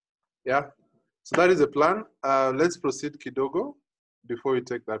 Yeah, so that is the plan. Let's proceed kidogo before we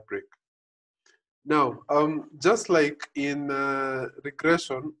take that break. Now, just like in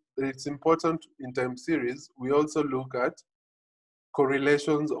regression, it's important in time series, we also look at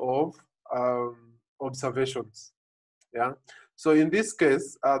correlations of observations. Yeah. So in this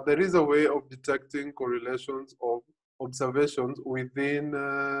case, there is a way of detecting correlations of observations within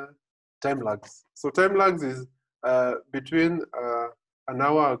time lags. So time lags is between an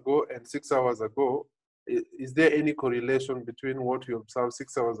hour ago and 6 hours ago. Is there any correlation between what you observed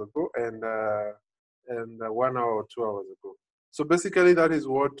 6 hours ago and 1 hour or 2 hours ago? So basically, that is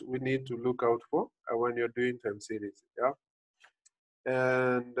what we need to look out for when you're doing time series. Yeah.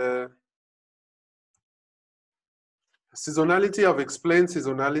 And seasonality, I've explained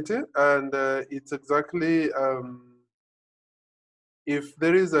seasonality, and it's exactly if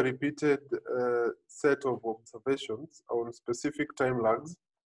there is a repeated set of observations on specific time lags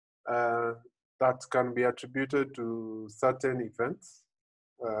that can be attributed to certain events,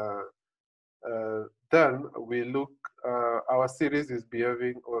 then we look, our series is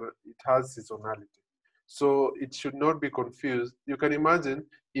behaving, or it has seasonality. So it should not be confused. You can imagine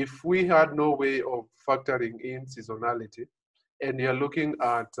if we had no way of factoring in seasonality, and you're looking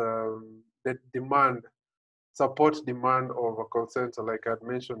at the demand, support demand of a call center, like I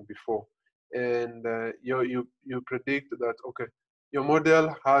mentioned before, and you predict that, okay, your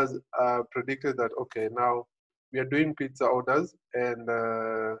model has predicted that, okay, now we are doing pizza orders, and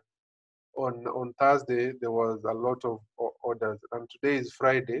on Thursday there was a lot of orders, and today is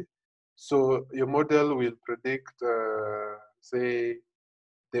Friday, so your model will predict, say,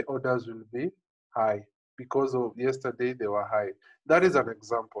 the orders will be high because of yesterday they were high. That is an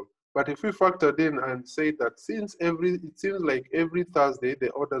example. But if we factored in and say that since it seems like every Thursday the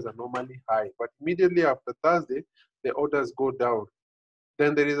orders are normally high, but immediately after Thursday the orders go down,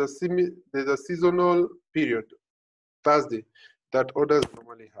 then there is a seasonal period, Thursday, that orders are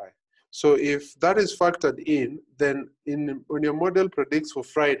normally high. So if that is factored in, then when your model predicts for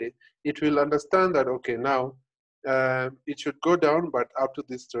Friday, it will understand that, okay, now it should go down, but up to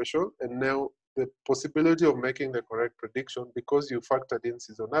this threshold. And now the possibility of making the correct prediction, because you factored in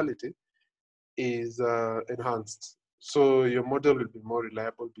seasonality, is enhanced. So your model will be more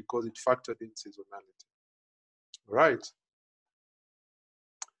reliable because it factored in seasonality. Right.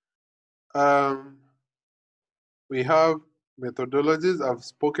 We have methodologies. I've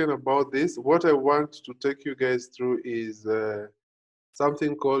spoken about this. What I want to take you guys through is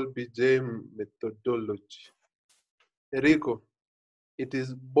something called BJ methodology. Enrico, it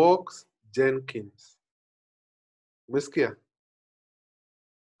is Box Jenkins. Umesikia?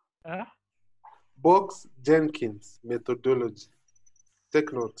 Box Jenkins methodology.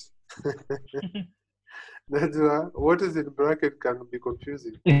 Take note. Najwa, what is in bracket can be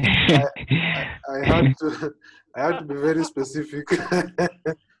confusing. I had to be very specific.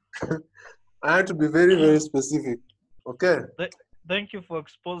 I had to be very, very specific. Okay. Thank you for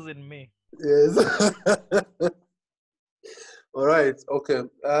exposing me. Yes. All right. Okay.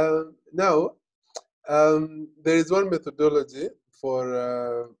 Now, there is one methodology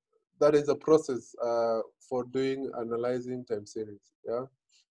for that is a process for analyzing time series. Yeah,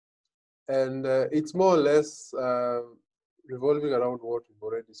 and it's more or less revolving around what we've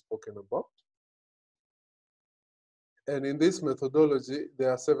already spoken about. And in this methodology,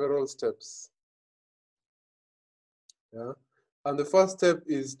 there are several steps. Yeah, and the first step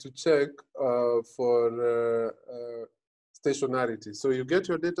is to check for stationarity. So you get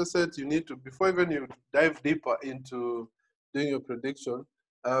your data set, you need to, before even you dive deeper into doing your prediction,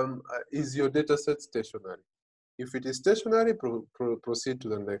 is your data set stationary? If it is stationary, proceed to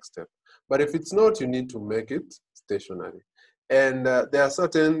the next step. But if it's not, you need to make it stationary. And there are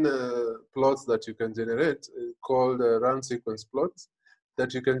certain plots that you can generate called run sequence plots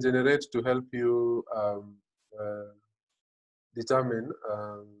that you can generate to help you determine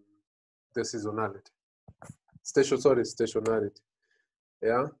the seasonality. Stationarity.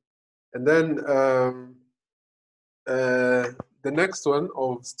 Yeah. And then the next one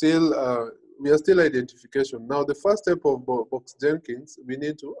of still, we are still identification. Now, the first step of Box Jenkins, we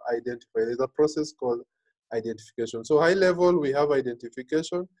need to identify. There's a process called identification. So high level, we have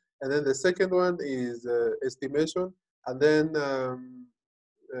identification. And then the second one is estimation. And then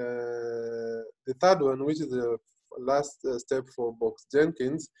the third one, which is the last step for Box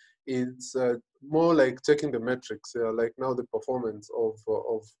Jenkins, is more like checking the metrics, like now the performance of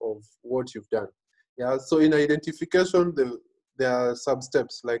what you've done. Yeah. So in identification, there are sub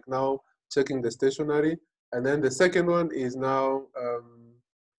steps, like now checking the stationary, and then the second one is now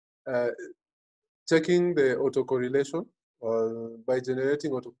checking the autocorrelation by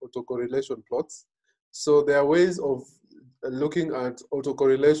generating autocorrelation plots. So there are ways of looking at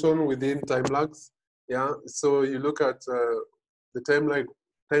autocorrelation within time lags. Yeah, so you look at the time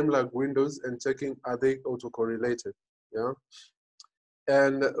lag windows and checking, are they autocorrelated? Yeah,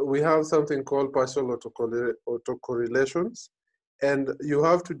 and we have something called partial autocorrelations, and you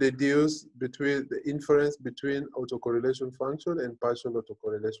have to deduce between the inference between autocorrelation function and partial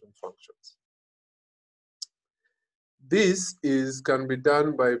autocorrelation functions. This can be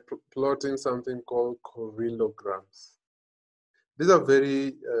done by plotting something called correlograms. These are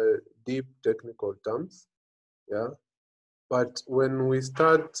very deep technical terms, yeah. But when we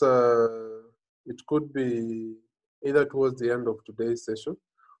start, it could be either towards the end of today's session,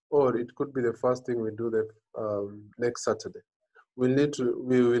 or it could be the first thing we do the next Saturday. We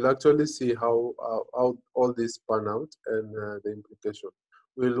will actually see how all this pan out and the implication.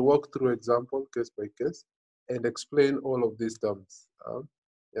 We'll walk through example case by case and explain all of these terms.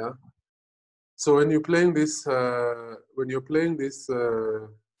 Yeah. So when you're playing this,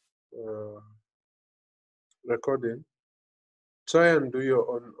 recording, try and do your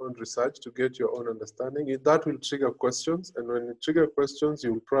own research to get your own understanding. That will trigger questions, and when you trigger questions,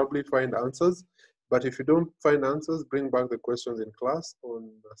 you'll probably find answers. But if you don't find answers, bring back the questions in class on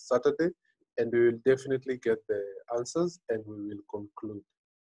Saturday, and we will definitely get the answers, and we will conclude.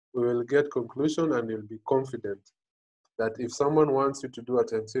 We will get conclusion, and you'll be confident that if someone wants you to do a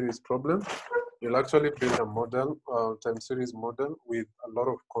time series problem, you'll actually build a model, time series model, with a lot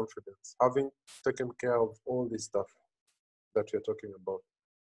of confidence, having taken care of all this stuff that we're talking about.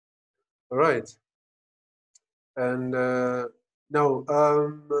 All right. And now,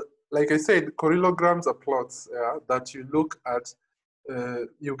 like I said, correlograms are plots that you look at.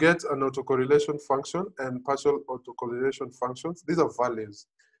 You get an autocorrelation function and partial autocorrelation functions. These are values.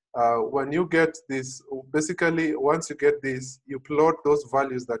 When you get this, basically, once you get this, you plot those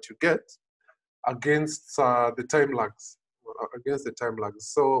values that you get against the time lags,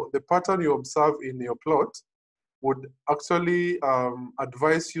 So the pattern you observe in your plot would actually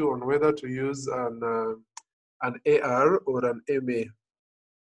advise you on whether to use an AR or an MA,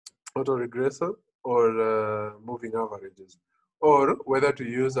 autoregressor, or moving averages, or whether to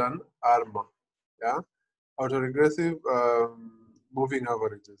use an ARMA, yeah, autoregressive moving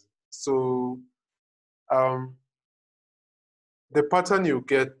averages. So the pattern you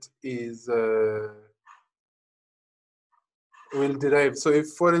get is will derive. So if,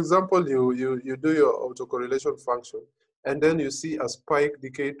 for example, you do your autocorrelation function, and then you see a spike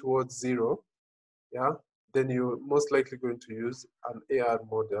decay towards 0, yeah, then you're most likely going to use an AR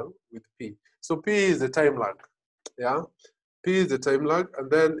model with P. So P is the time lag, yeah. P is the time lag,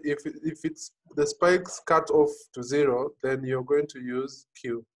 and then if it's the spikes cut off to 0, then you're going to use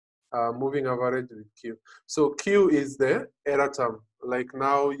Q, moving average with Q. So Q is the error term. Like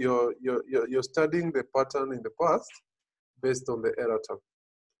now you're studying the pattern in the past based on the error term.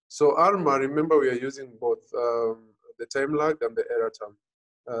 So ARMA, remember, we are using both the time lag and the error term.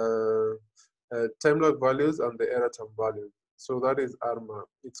 Time lag values and the error term value. So that is ARMA.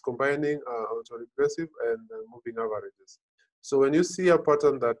 It's combining autoregressive and moving averages. So when you see a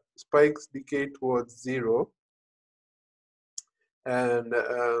pattern that spikes decay towards 0, and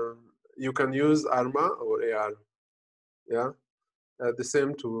you can use ARMA or AR, yeah. The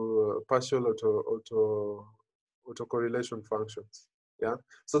same to partial autocorrelation functions, yeah.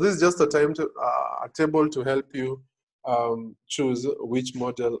 So this is just a table to help you choose which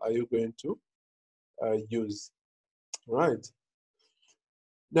model are you going to use. All right.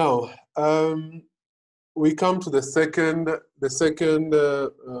 Now we come to the second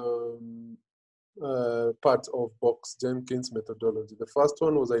part of Box Jenkins methodology. The first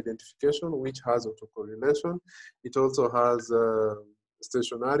one was identification, which has autocorrelation. It also has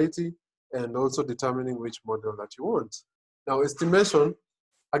stationarity, and also determining which model that you want. Now, estimation,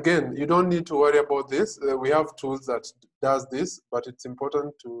 again, you don't need to worry about this. We have tools that does this, but it's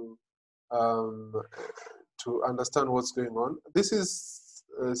important to understand what's going on. This is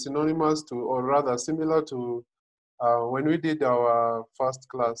synonymous to, or rather similar to, When we did our first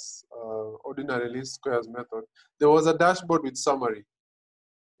class ordinary least squares method, there was a dashboard with summary,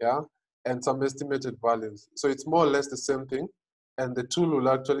 yeah, and some estimated values. So it's more or less the same thing, and the tool will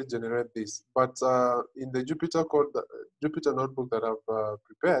actually generate this. But in the Jupyter code, Jupyter notebook that I've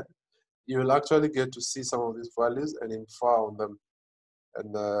prepared, you will actually get to see some of these values and infer on them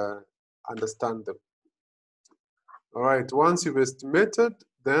and understand them. All right, once you've estimated,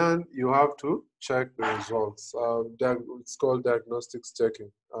 then you have to check the results. It's called diagnostics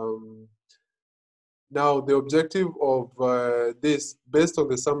checking. Now, the objective of this, based on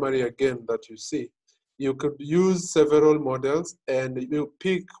the summary again that you see, you could use several models and you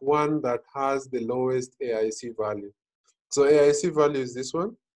pick one that has the lowest AIC value. So AIC value is this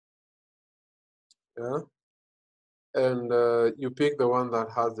one, yeah? And you pick the one that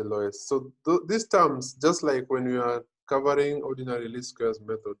has the lowest. So these terms, just like when you are covering ordinary least squares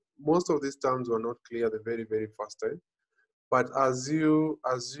method, most of these terms were not clear the very, very first time. But as you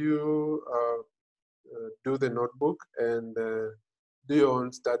do the notebook and do your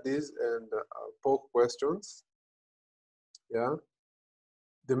own studies and poke questions, yeah,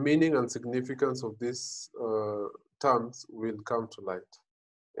 the meaning and significance of these terms will come to light,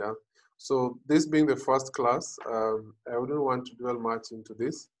 yeah. So this being the first class, I wouldn't want to dwell much into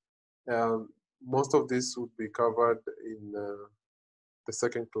this. Most of this would be covered in the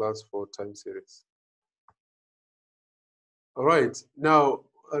second class for time series. All right, now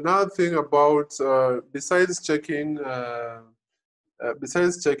another thing about besides checking the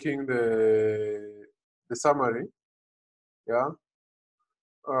summary, yeah,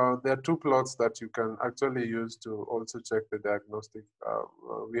 there are two plots that you can actually use to also check the diagnostic.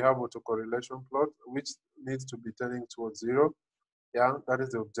 We have autocorrelation plot, which needs to be turning towards 0. Yeah, that is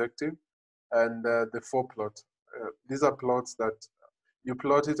the objective. And the 4 plot. These are plots that you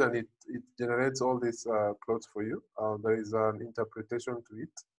plot it and it generates all these plots for you. There is an interpretation to it.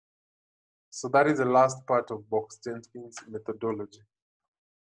 So that is the last part of Box-Jenkins methodology.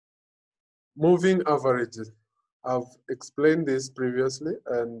 Moving averages. I've explained this previously,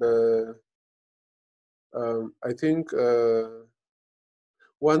 and I think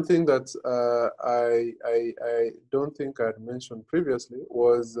one thing that I don't think I had mentioned previously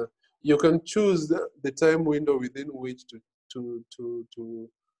was you can choose the time window within which to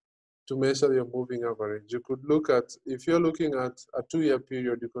measure your moving average. You could look at, if you're looking at a 2-year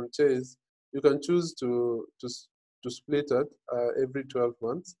period, you can choose to split it every 12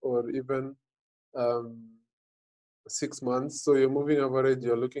 months or even 6 months. So your moving average,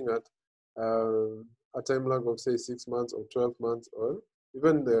 you're looking at a time lag of say 6 months or 12 months or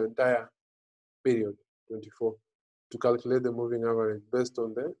even the entire period, 24, to calculate the moving average based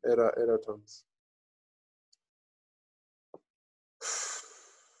on the error terms.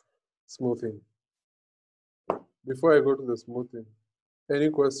 Smoothing. Before I go to the smoothing, any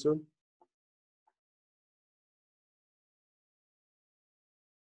question?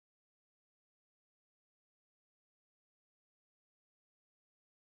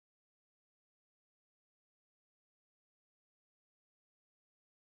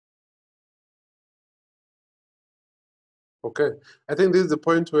 Okay, I think this is the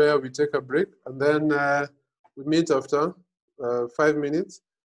point where we take a break and then we meet after 5 minutes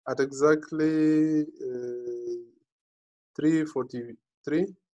at exactly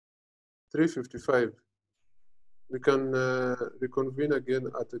 3:43, 3:55. We can reconvene again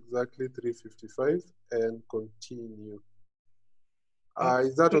at exactly 3:55 and continue.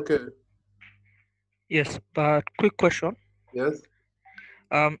 Is that okay? Yes, but quick question. Yes.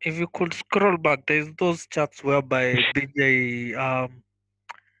 If you could scroll back, there's those charts whereby BJ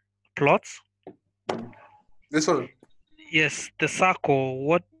plots. This one. Yes, the circle.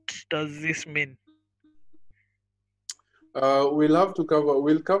 What does this mean?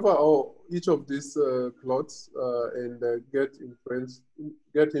 We'll cover each of these plots and get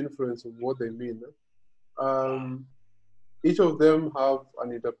influence of what they mean. Each of them have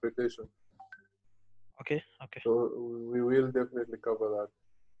an interpretation. Okay, okay. So we will definitely cover that.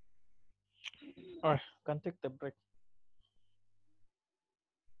 All right, can take the break.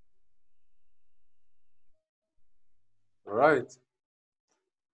 All right.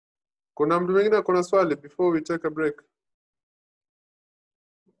 Kuna mtu mwingine akona swali before we take a break?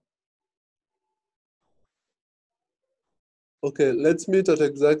 Okay, let's meet at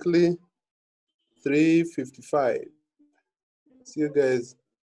exactly 3:55. See you guys.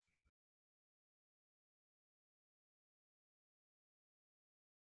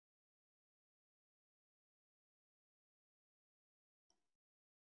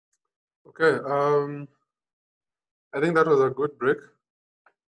 Okay, I think that was a good break.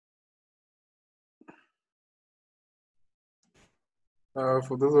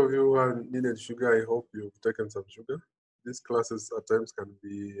 For those of you who needed sugar, I hope you've taken some sugar. These classes at times can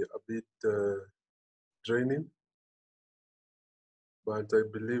be a bit draining, but I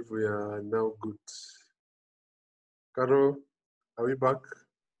believe we are now good. Carol, are we back?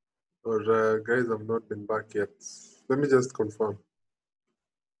 Or guys have not been back yet? Let me just confirm.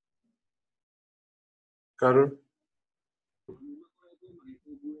 Carol?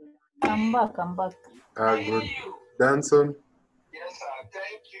 I'm back. I'm back. Good. Danson?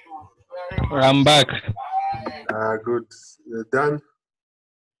 I'm back. Good. Dan?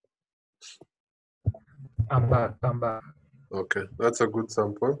 I'm back. I'm back. Okay, that's a good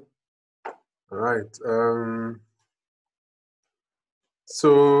sample. All right.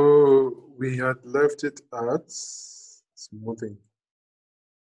 So we had left it at smoothing.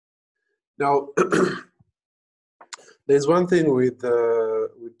 Now, there's one thing with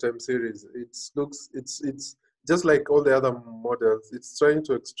time series. It's just like all the other models. It's trying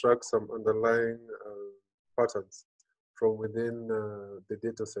to extract some underlying patterns from within the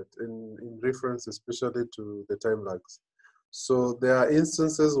data set in reference especially to the time lags. So there are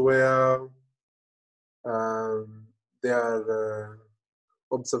instances where there are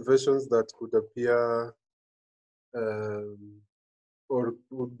observations that could appear or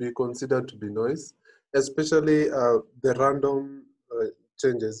would be considered to be noise, especially the random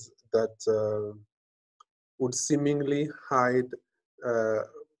changes that would seemingly hide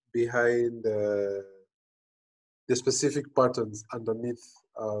behind the specific patterns underneath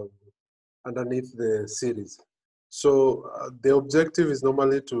the series. So the objective is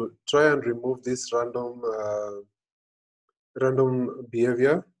normally to try and remove this random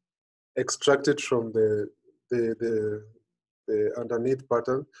behavior, extract it from the underneath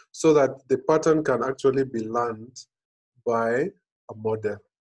pattern, so that the pattern can actually be learned by a model.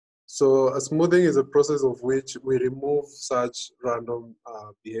 So a smoothing is a process of which we remove such random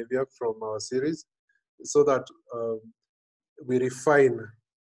behavior from our series, so that we refine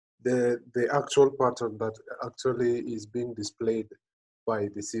the actual pattern that actually is being displayed by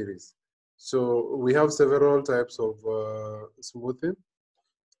the series. So we have several types of smoothing.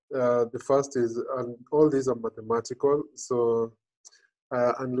 The first is, and all these are mathematical, so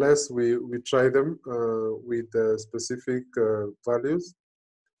unless we try them with specific values,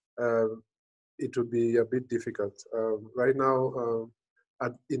 it will be a bit difficult. Right now,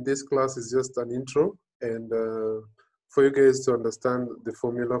 in this class is just an intro, and for you guys to understand the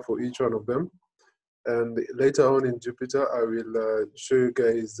formula for each one of them. And later on in Jupyter, I will show you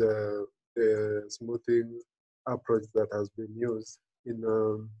guys the smoothing approach that has been used in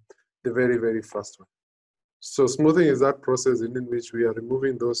the very, very first one. So smoothing is that process in which we are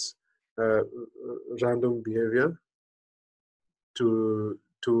removing those random behavior to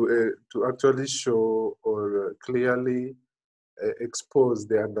actually show or clearly expose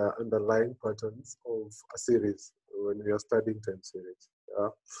the underlying patterns of a series when we are studying time series.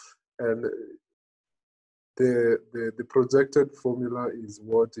 And the projected formula is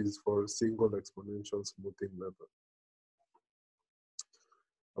what is for single exponential smoothing level.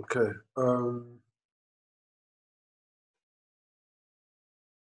 Okay.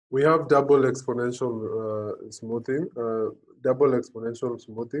 We have double exponential smoothing. Double exponential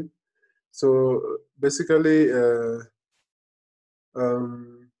smoothing. So basically,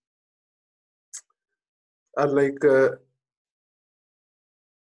 unlike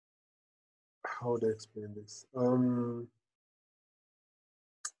how do I explain this?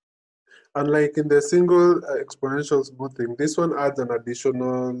 Unlike in the single exponential smoothing, this one adds an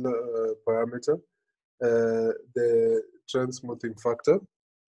additional parameter, the trend smoothing factor,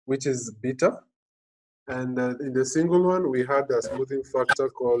 which is beta. And in the single one, we had a smoothing factor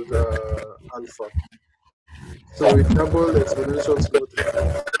called alpha. So with double exponential smoothing,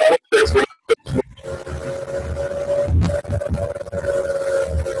 Is that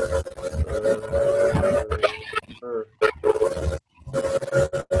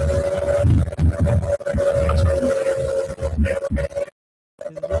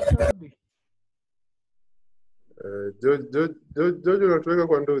Dolby? George unatuweka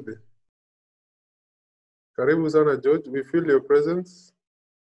kwa nduthi. Karibu sana George, we feel your presence.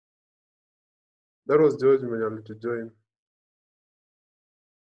 That was George mwenye alitujoin.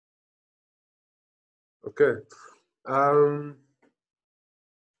 Okay.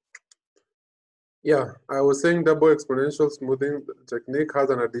 Yeah, I was saying double exponential smoothing technique has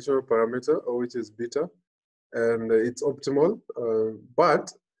an additional parameter, which is beta, and it's optimal.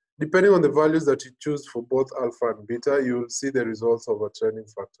 But depending on the values that you choose for both alpha and beta, you'll see the results of a training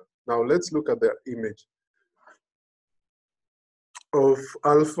factor. Now let's look at the image. of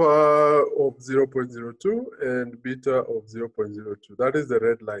alpha of 0.02 and beta of 0.02. That is the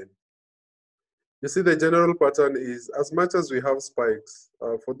red line. You see the general pattern is as much as we have spikes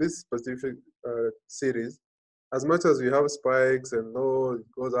for this specific series, as much as we have spikes and low, it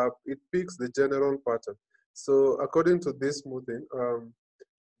goes up, it picks the general pattern. So according to this smoothing,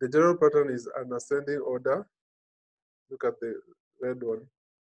 the general pattern is an ascending order. Look at the red one.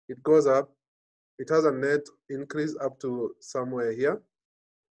 It goes up, it has a net increase up to somewhere here,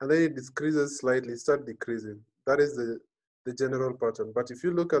 and then it decreases slightly, start decreasing. That is the general pattern. But if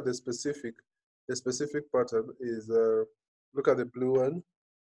you look at the specific pattern is, look at the blue one,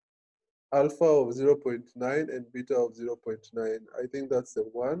 alpha of 0.9 and beta of 0.9. I think that's the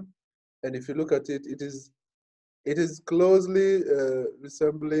one. And if you look at it, it is closely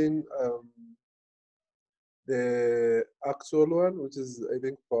resembling the actual one, which is, I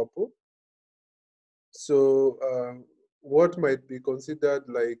think, purple. So what might be considered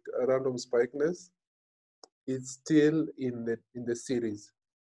like a random spikeness is still in the series.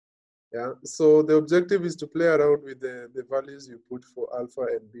 Yeah. So the objective is to play around with the values you put for alpha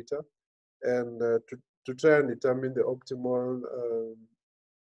and beta, and to try and determine the optimal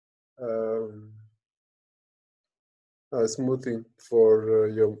smoothing for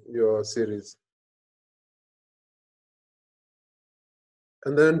your series.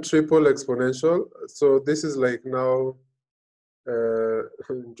 And then triple exponential. So this is like now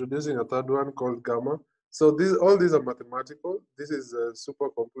introducing a third one called gamma. So all these are mathematical. This is super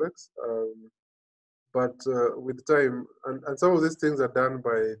complex, but with time, and some of these things are done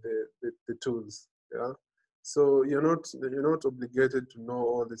by the tools. Yeah. So you're not obligated to know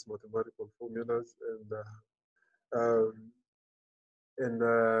all these mathematical formulas, and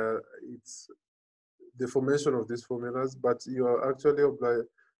it's the formation of these formulas, but you are actually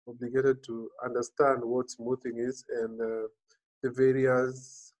obligated to understand what smoothing is and the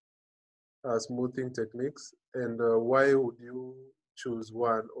various smoothing techniques, and why would you choose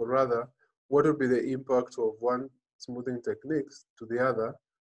one, or rather, what would be the impact of one smoothing techniques to the other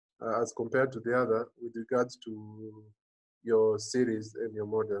as compared to the other with regards to your series and your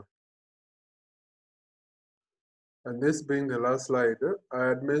model. And this being the last slide, I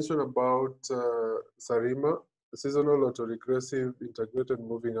had mentioned about SARIMA, seasonal autoregressive integrated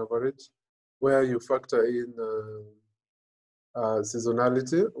moving average, where you factor in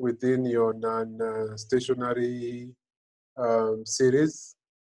seasonality within your non-stationary series.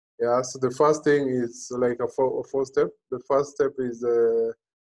 Yeah, so the first thing is like a four step. The first step is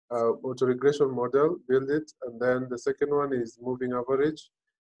autoregression model, build it, and then the second one is moving average,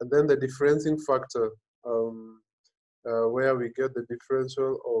 and then the differencing factor, where we get the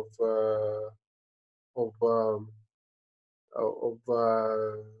differential of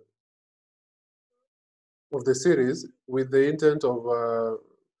the series with the intent of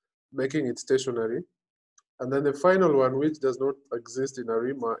making it stationary. And then the final one, which does not exist in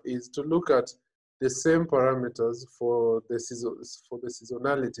ARIMA, is to look at the same parameters for the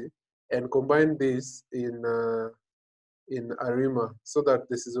seasonality and combine this in ARIMA so that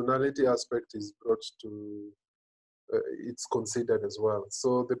the seasonality aspect is brought to it's considered as well.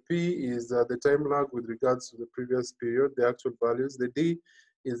 So the P is the time lag with regards to the previous period, the actual values. The D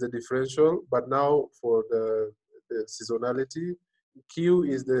is the differential, but now for the seasonality. Q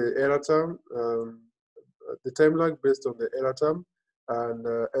is the error term, the time lag based on the error term, and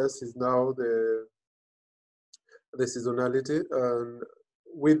S is now the seasonality. And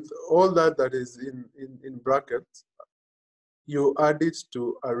with all that is in brackets, you add it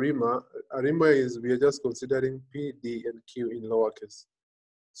to ARIMA. ARIMA is, we are just considering P, D, and Q in lowercase.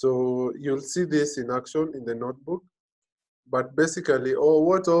 So you'll see this in action in the notebook. But basically,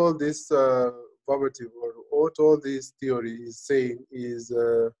 what all this verbatim, or what all this theory is saying is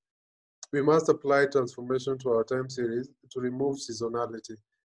we must apply transformation to our time series to remove seasonality,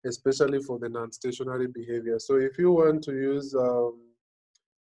 especially for the non-stationary behavior. So if you want to use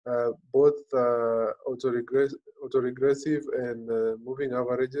both autoregressive and moving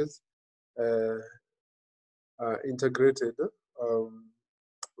averages integrated,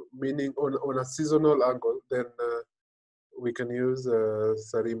 meaning on a seasonal angle, then we can use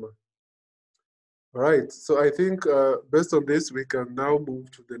SARIMA. All right, so I think based on this, we can now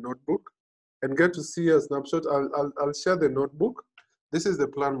move to the notebook and get to see a snapshot. I'll share the notebook. This is the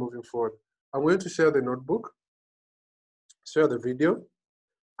plan moving forward. I'm going to share the notebook, share the video.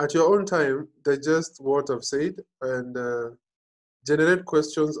 At your own time, digest what I've said and generate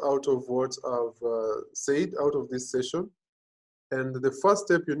questions out of what I've said out of this session. And the first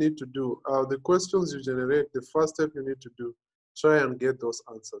step you need to do, the questions you generate, the first step you need to do, try and get those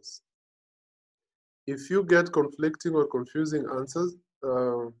answers. If you get conflicting or confusing answers,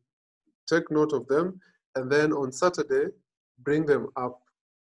 take note of them, and then on Saturday, bring them up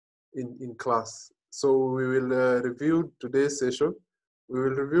in class. So we will review today's session. We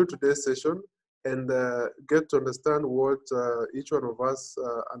will review today's session and get to understand what each one of us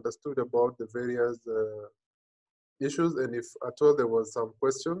understood about the various issues, and if at all there was some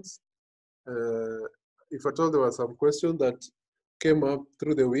questions, if at all there were some questions that came up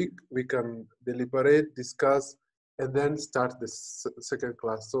through the week, we can deliberate, discuss, and then start the second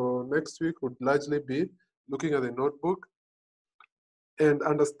class. So next week would largely be looking at the notebook and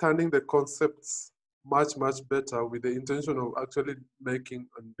understanding the concepts much, much better, with the intention of actually making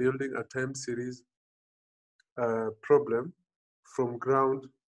and building a time series problem from ground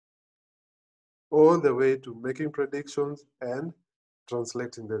all the way to making predictions and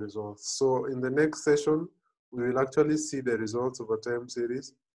translating the results. So in the next session, we will actually see the results of a time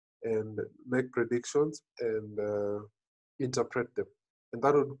series and make predictions and interpret them. And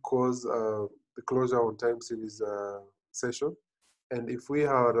that would cause the closure on time series session. And if we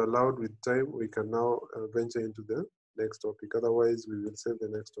are allowed with time, we can now venture into the next topic. Otherwise, we will save the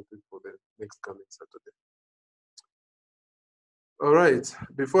next topic for the next coming Saturday. All right,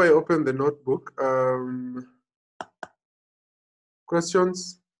 before I open the notebook,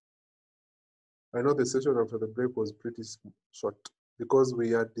 questions? I know the session after the break was pretty short because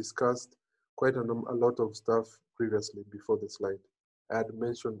we had discussed quite a lot of stuff previously before the slide. I had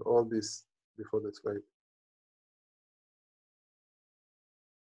mentioned all this before the slide.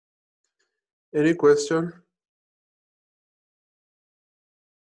 Any question?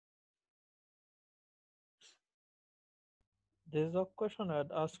 There's a question I'd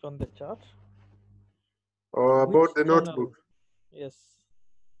ask on the chat. Or Which about the channel? notebook? Yes.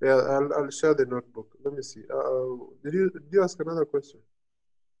 Yeah, I'll share the notebook. Let me see. Did you ask another question?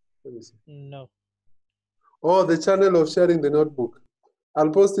 Let me see. No. Oh, the channel of sharing the notebook. I'll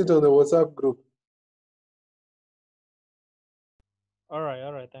post it on the WhatsApp group. All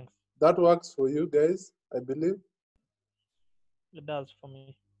right, thanks. That works for you guys, I believe. It does for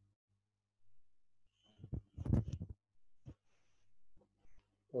me.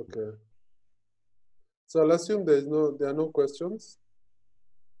 Okay. So I'll assume there are no questions,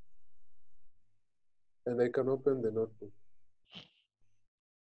 and I can open the notebook.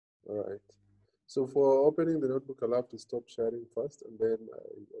 All right. So for opening the notebook, I'll have to stop sharing first, and then I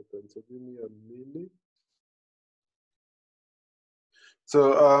open. So give me a minute.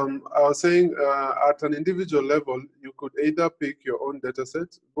 So I was saying at an individual level, you could either pick your own data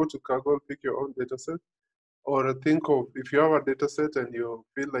set, go to Kaggle, pick your own data set, or think of, if you have a data set and you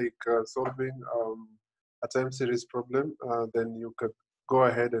feel like solving a time series problem, then you could go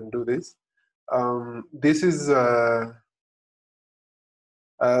ahead and do this. This is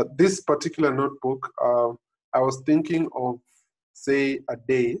this particular notebook. I was thinking of, say, a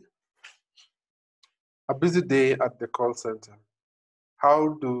busy day at the call center. How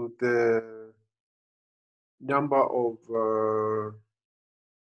do the number of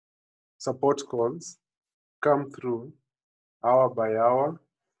support calls come through hour by hour?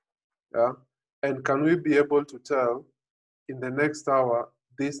 Yeah, and can we be able to tell in the next hour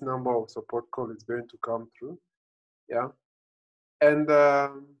this number of support call is going to come through? Yeah, and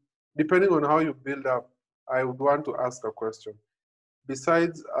depending on how you build up, I would want to ask a question.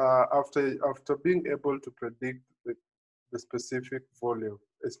 Besides, after being able to predict the specific volume,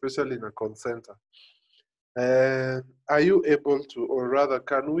 especially in a call center, are you able to, or rather,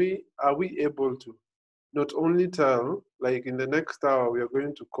 are we able to not only tell, like in the next hour, we're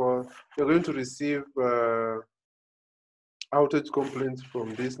going to receive outage complaints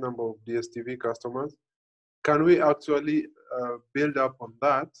from this number of DSTV customers? Can we actually build up on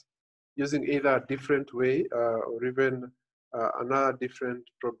that using either a different way or even another different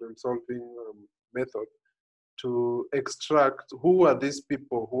problem solving method to extract who are these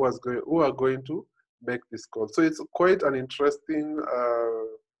people who are going to make this call? So it's quite an interesting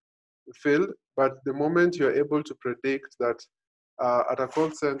field, but the moment you're able to predict that at a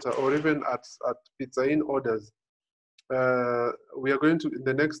call center or even at pizza in orders, we are going to, in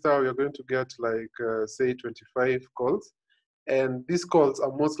the next hour, we are going to get like, say 25 calls. And these calls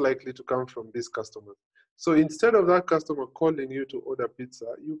are most likely to come from these customers. So instead of that customer calling you to order pizza,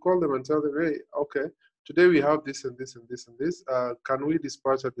 you call them and tell them, hey, okay, today we have this and this and this and this. Can we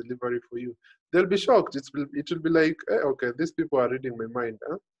dispatch a delivery for you? They'll be shocked. It will be like, hey, okay, these people are reading my mind.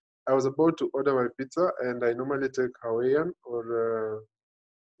 Huh? I was about to order my pizza, and I normally take Hawaiian or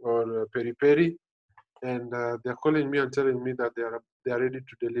peri peri, and they're calling me and telling me that they are ready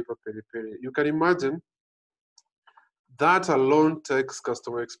to deliver peri peri. You can imagine that alone takes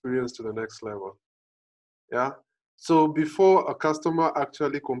customer experience to the next level. Yeah. So before a customer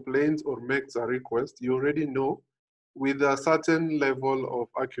actually complains or makes a request, you already know with a certain level of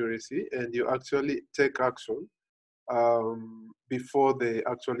accuracy, and you actually take action before they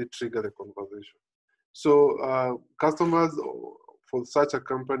actually trigger the conversation. So customers for such a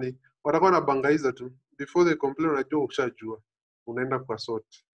company watakuwa na bangaiza tu before they complain, unajua ushajua unaenda kwa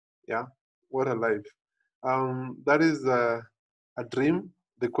sort. Yeah, what a life. That is a dream.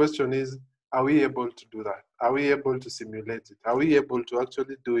 The question is, are we able to do that? Are we able to simulate it? Are we able to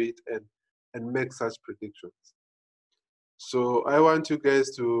actually do it and make such predictions? So I want you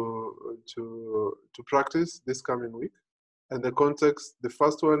guys to practice this coming week. And the context, the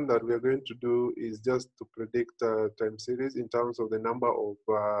first one that we are going to do is just to predict time series in terms of the number of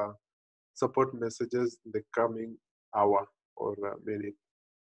support messages in the coming hour or minute.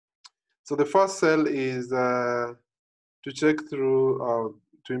 So the first cell is to check through,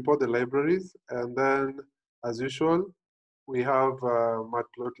 to import the libraries. And then, as usual, we have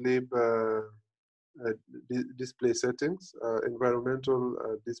matplotlib display settings, environmental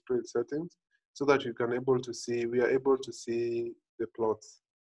display settings, so that you can able to see, we are able to see the plots.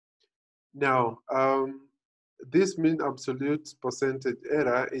 Now, this mean absolute percentage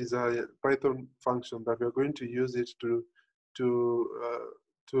error is a Python function that we are going to use it to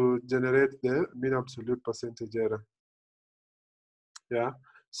generate the mean absolute percentage error. Yeah.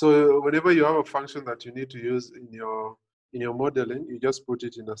 So whenever you have a function that you need to use in your modeling, you just put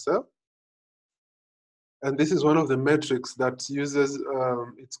it in a cell. And this is one of the metrics that uses,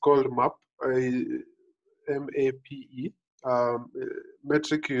 it's called MAP, M-A-P-E,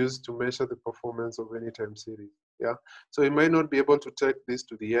 metric used to measure the performance of any time series. Yeah. So you might not be able to take this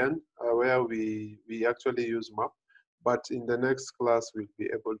to the end where we actually use MAP, but in the next class, we'll be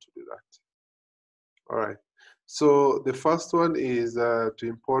able to do that. All right. So the first one is to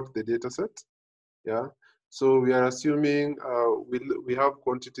import the data set. Yeah. So we are assuming we have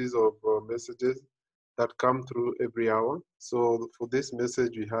quantities of messages that come through every hour. So for this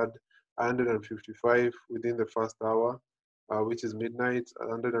message, we had 155 within the first hour, which is midnight,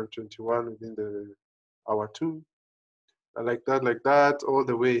 121 within the hour 2, like that, all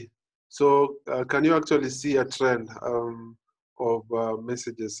the way. So can you actually see a trend of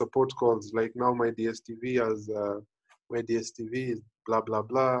messages, support calls? Like now my DSTV has, my DSTV is blah, blah,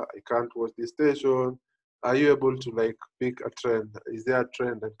 blah. I can't watch this station. Are you able to like pick a trend? Is there a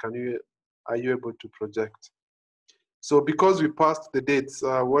trend, and are you able to project? So because we passed the dates,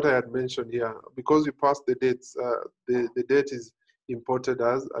 what I had mentioned here, because we passed the dates, the date is imported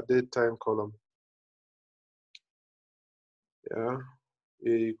as a date time column. Yeah,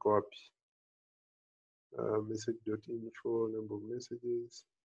 a copy. Message.info, number of messages.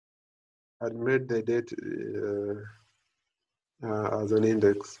 I'd made the date as an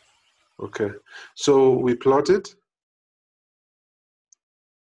index. Okay, so we plot it,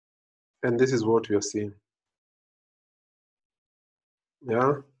 and this is what we are seeing.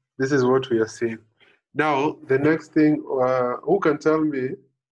 Yeah, this is what we are seeing. Now, the next thing, who can tell me,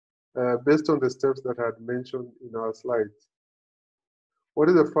 based on the steps that I had mentioned in our slides, what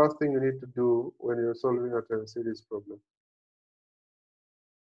is the first thing you need to do when you're solving a time series problem?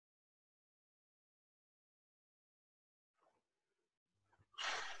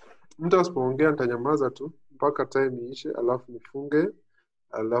 Mtu asipoongea nitanyamaza tu mpaka time iishe, alafu nifunge,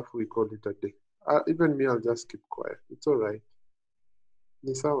 alafu we call it a day. Even me, I'll just keep quiet. It's all right.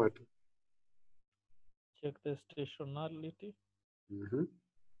 Ni sawa tu. Check the stationality.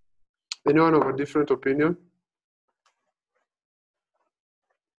 Anyone of a different opinion?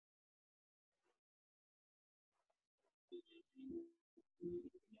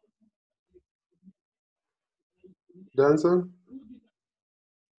 Dancer?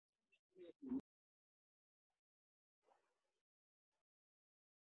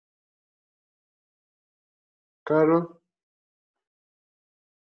 Caro?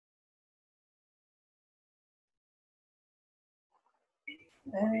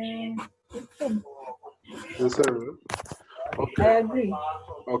 The same. Okay. I agree.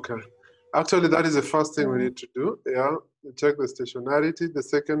 Okay. Actually, that is the first thing we need to do. Yeah, check the stationarity. The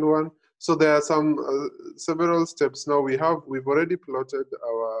second one. So there are some several steps. Now we've already plotted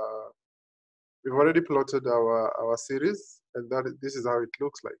our series, and this is how it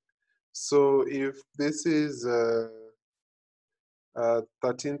looks like. So if this is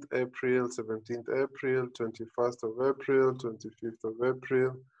 13th April, 17th April, 21st of April, 25th of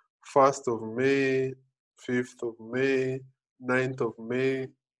April, 1st of May, 5th of May, 9th of May,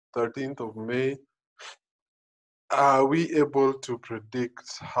 13th of May, are we able to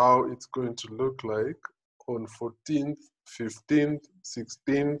predict how it's going to look like on 14th, 15th,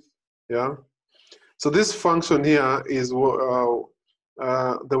 16th? Yeah. So this function here is the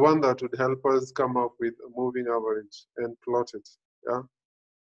one that would help us come up with a moving average and plot it. Yeah.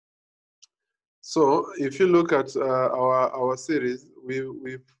 So if you look at our series,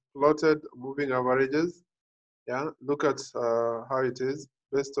 we've plotted moving averages. Yeah. Look at how it is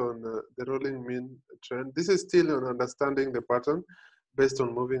based on the rolling mean trend. This is still on understanding the pattern based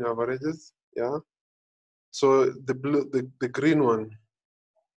on moving averages. Yeah. So the green one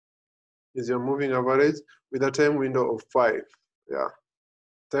is your moving average with a time window of 5. Yeah.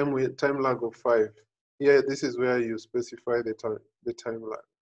 Time lag of 5. Here, this is where you specify the time lag.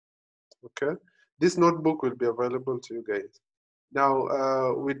 Okay. This notebook will be available to you guys.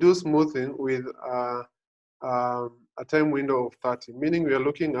 Now we do smoothing with a time window of 30, meaning we are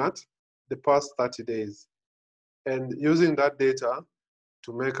looking at the past 30 days and using that data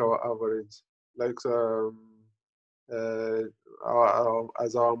to make our average, like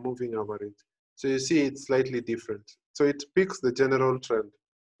as our moving average. So you see it's slightly different. So it picks the general trend.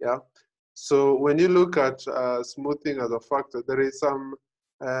 Yeah. So when you look at smoothing as a factor, there is some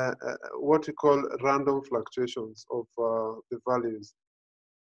what we call random fluctuations of the values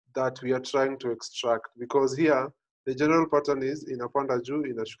that we are trying to extract, because here the general pattern is inapanda juu,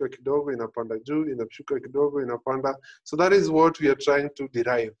 inashuka kidogo, inapanda juu, inashuka kidogo, inapanda. So that is what we are trying to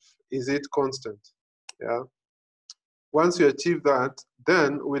derive. Is it constant? Yeah. Once you achieve that,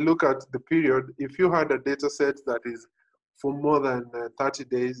 then we look at the period. If you had a data set that is for more than 30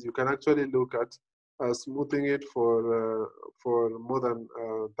 days, you can actually look at smoothing it for more than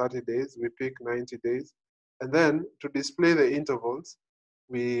 30 days. We pick 90 days. And then to display the intervals,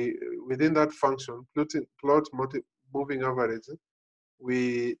 we within that function, plot moving average,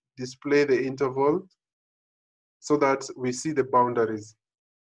 we display the interval so that we see the boundaries.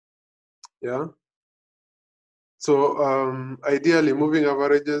 Yeah. So ideally, moving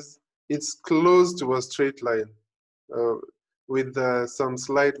averages, it's close to a straight line with some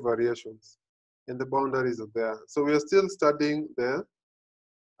slight variations, and the boundaries are there. So we are still studying the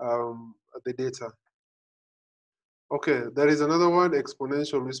data. Okay, there is another one,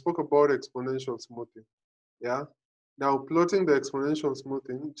 exponential. We spoke about exponential smoothing. Yeah. Now plotting the exponential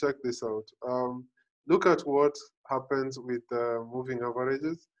smoothing, check this out. Look at what happens with moving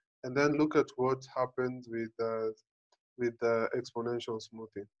averages, and then look at what happens with exponential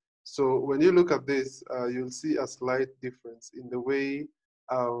smoothing. So when you look at this, you'll see a slight difference in the way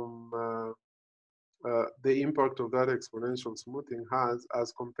the impact of that exponential smoothing has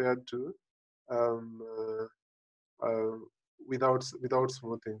as compared to um, without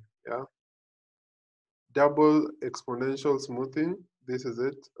smoothing. Yeah. Double exponential smoothing. This is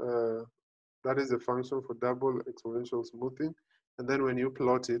it. That is the function for double exponential smoothing. And then when you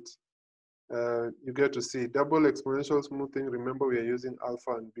plot it, you get to see double exponential smoothing. Remember, we are using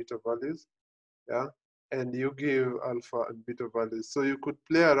alpha and beta values. Yeah. And you give alpha and beta values. So you could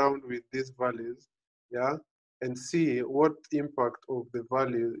play around with these values. Yeah. And see what impact of the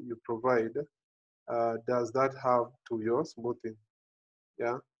value you provide does that have to your smoothing.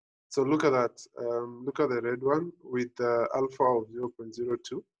 Yeah. So look at that. Look at the red one with alpha of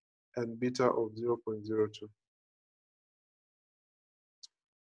 0.02 and beta of 0.02.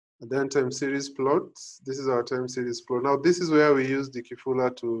 And then time series plots. This is our time series plot. Now this is where we use the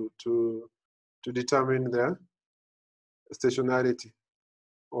Kifula to determine the stationarity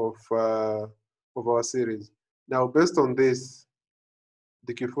of our series. Now based on this,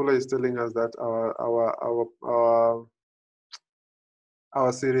 the Kifula is telling us that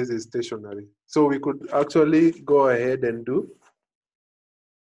our series is stationary. So we could actually go ahead and do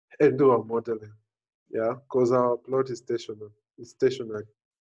our modeling. Yeah, because our plot is stationary. It's stationary.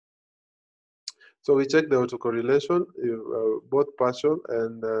 So we check the autocorrelation, both partial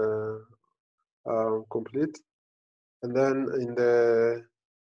and complete. And then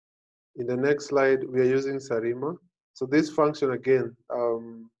in the next slide, we are using Sarima. So this function again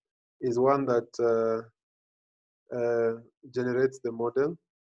is one that generates the model,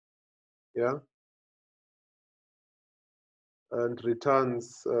 yeah, and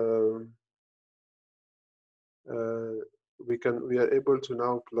returns. We are able to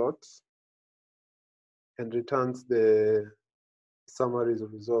now plot and returns the summaries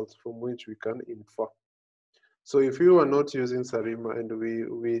of results from which we can infer. So if you are not using Sarima and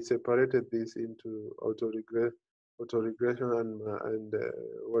we separated this into autoregression and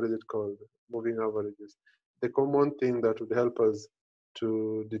what is it called, moving averages, the common thing that would help us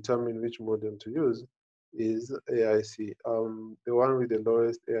to determine which model to use is AIC. The one with the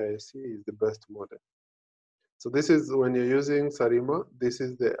lowest AIC is the best model. So this is when you're using Sarima, this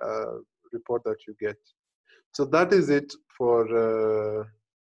is the report that you get. So that is it for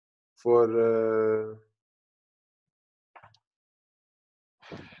for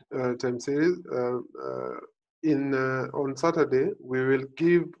time series. On Saturday, we are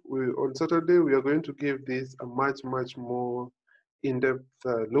going to give this a much more in-depth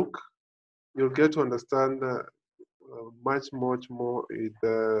look. You'll get to understand much more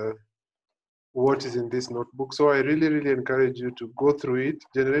with what is in this notebook. So I really encourage you to go through it,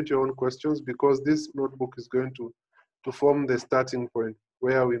 generate your own questions, because this notebook is going to form the starting point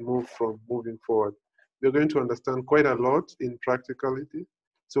where we moving forward. You're going to understand quite a lot in practicality.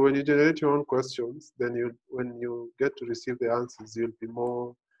 So when you generate your own questions, then when you get to receive the answers, you'll be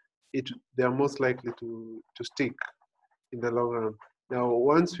they are most likely to stick in the long run. Now,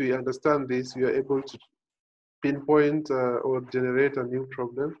 once we understand this, we are able to pinpoint or generate a new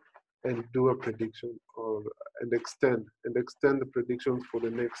problem and do a prediction and extend the predictions for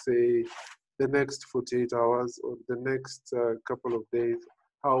the next 48 hours or the next couple of days.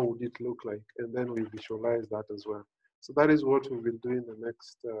 How would it look like? And then we visualize that as well. So that is what we will do in the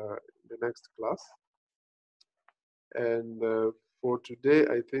next class. And for today,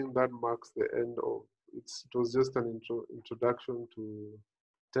 I think that marks the end of it. It was just an introduction to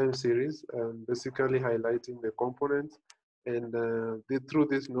time series and basically highlighting the components. And through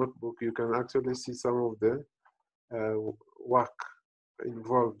this notebook, you can actually see some of the work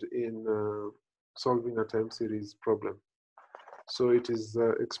involved in solving a time series problem. So it is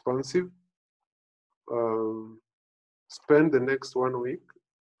expansive. Spend the next 1 week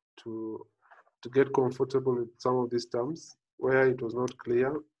to get comfortable with some of these terms. Where it was not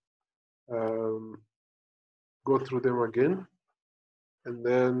clear, go through them again, and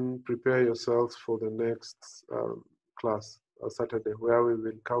then prepare yourselves for the next class, Saturday, where we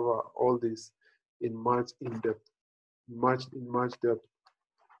will cover all this in much depth,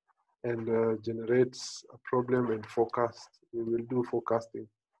 and generate a problem and forecast. We will do forecasting.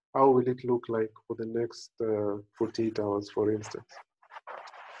 How will it look like for the next 48 hours, for instance?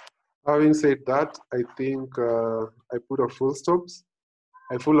 Having said that, I think I put a full stop.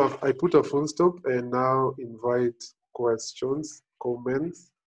 I put a full stop and now invite questions,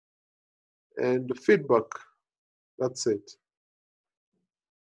 comments, and feedback. That's it.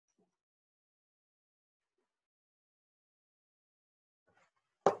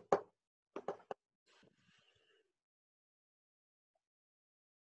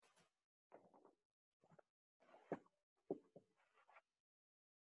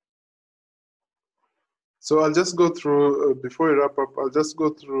 So I'll just go through, before we wrap up, I'll just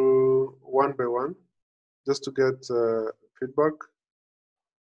go through one by one, just to get feedback.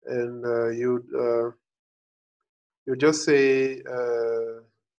 And you just say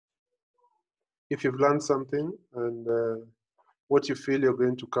if you've learned something and what you feel you're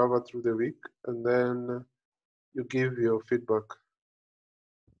going to cover through the week, and then you give your feedback.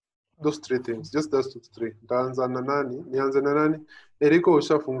 Those three things, just those three. Nitaanza na nani? Nianze na nani? Eriko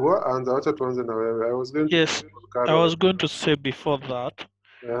ushafungua, anza, wacha tuanze na wewe. I was going to Yes, I was going to say before that.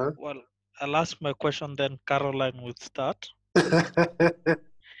 Yeah. Well, I'll ask my question, then Caroline will start.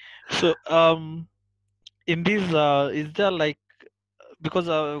 So, in this, is there like, because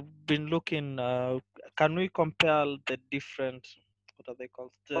I've been looking, can we compare the different, what are they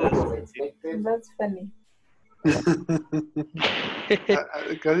called? That's funny.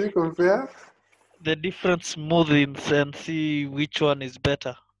 Can you compare? The different smoothings and see which one is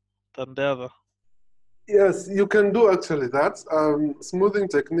better than the other. Yes, you can do actually that. Smoothing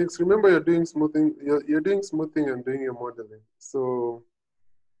techniques. Remember, you're doing smoothing. You're doing smoothing and doing your modeling. So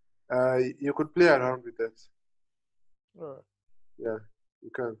you could play around with that. Alright. Yeah,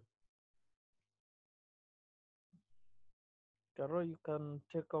 you can. Caro, you can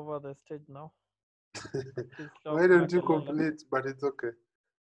take over the stage now. Why don't you complete? But it's okay.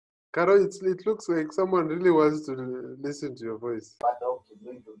 Caro, it looks like someone really wants to listen to your voice.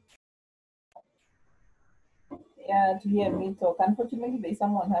 Yeah, to hear me talk. Unfortunately, there's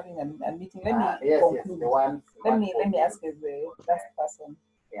someone having a meeting. Let me conclude. Let me ask the last person.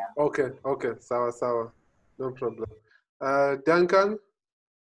 Yeah. Okay. Sawa. No problem. Duncan?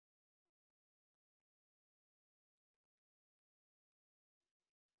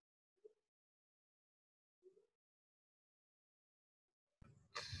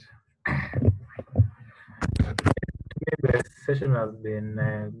 The session has been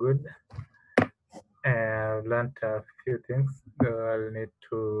good. I've learned a few things. I'll need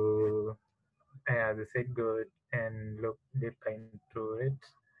to, as I said, go and look deeper into it,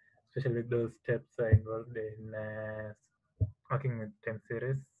 especially those steps are involved in working with time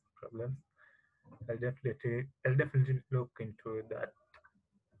series problems. I'll definitely look into that.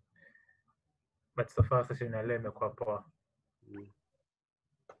 But so far, session ya leo imekuwa poa.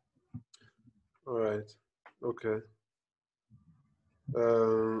 All right. Okay.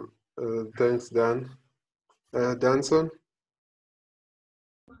 Thanks, Dan. Danson?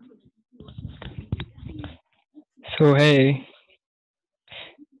 So hey,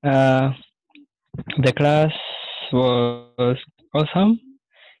 uh, the class was awesome,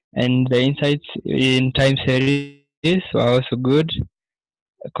 and the insights in time series were also good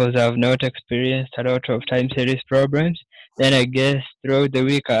because I've not experienced a lot of time series problems. Then I guess throughout the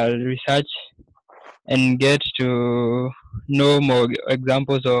week I'll research and get to know more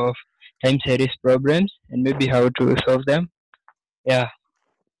examples of time series problems and maybe how to solve them. Yeah.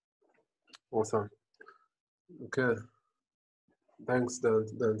 Awesome. Okay. Thanks,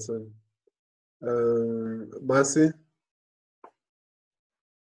 Danson. Mercy?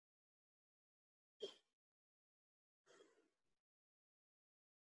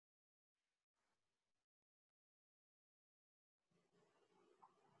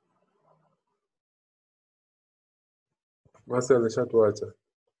 Mercy alishatuacha.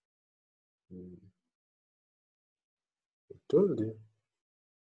 Told you.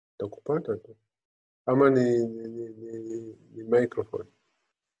 Takupata tu. Ama ni microphone.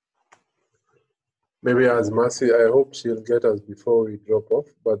 Maybe as Mercy, I hope she'll get us before we drop off.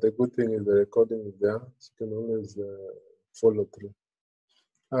 But the good thing is the recording is there. She can always follow through.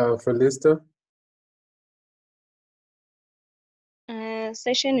 Felista?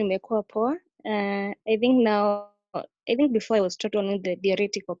 Session imekuwa poa. I think before I was taught only the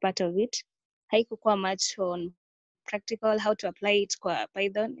theoretical part of it. Haikukuwa much on practical, how to apply it kwa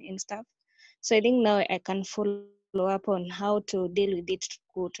Python and stuff. So I think now I can follow up on how to deal with it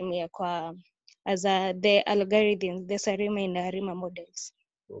kutumia kwa the algorithms, the Sarima and Harima models.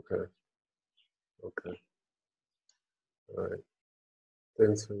 Okay. Okay. All right.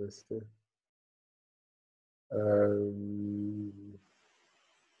 Thanks, Felista.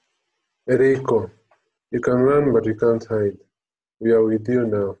 Eriko, you can run, but you can't hide. We are with you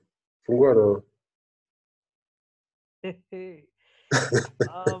now. Fungua roho.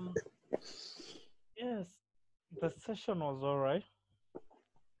 Yes, the session was all right.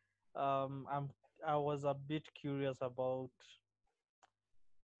 I was a bit curious about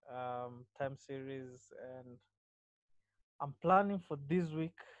time series, and I'm planning for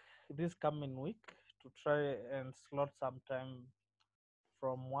this coming week, to try and slot some time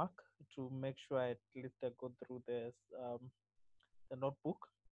from work to make sure at least I go through the notebook,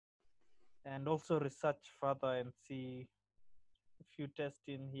 and also research further and see a few tests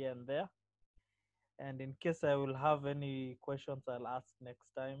in here and there. And in case I will have any questions, I'll ask next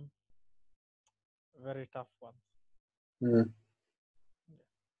time. Very tough one. Mm.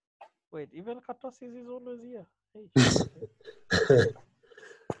 Wait, even Katosis is always here. Hey.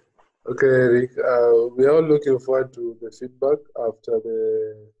 Okay, Eric. We are all looking forward to the feedback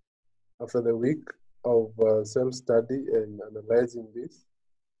after the week of self-study and analyzing this.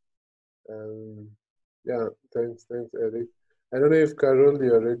 Yeah, thanks, Eric. I don't know if Carol,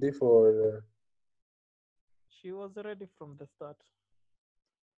 you're ready for. She was ready from the start.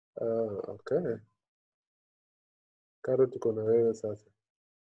 Okay. Carol, tuko na wewe sasa.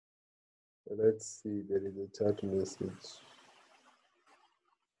 Let's see. There is a chat message.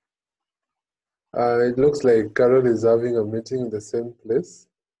 It looks like Carol is having a meeting in the same place.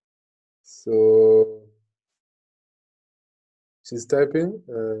 So she's typing.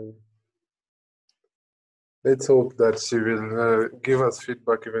 Let's hope that she will give us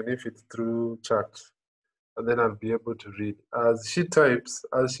feedback, even if it's through chat, and then I'll be able to read. As she types,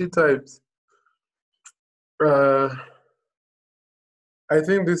 I think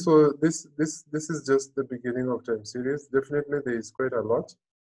this is just the beginning of time series. Definitely, there is quite a lot.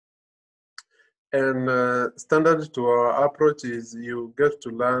 And standard to our approach is you get to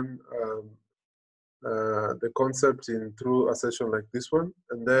learn the concept through a session like this one,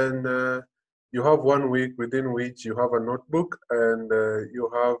 and then you have 1 week within which you have a notebook and you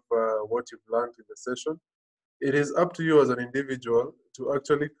have what you've learned in the session. It is up to you as an individual to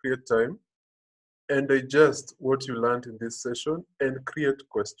actually create time and digest what you learned in this session and create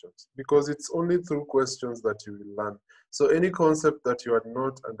questions, because it's only through questions that you will learn. So any concept that you had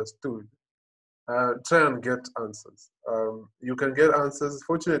not understood, try and get answers. You can get answers.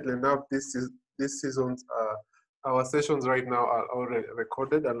 Fortunately enough, this season's our sessions right now are already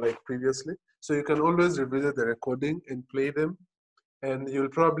recorded, unlike previously. So you can always revisit the recording and play them, and you'll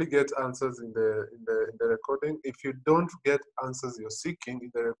probably get answers in the recording. If you don't get answers you're seeking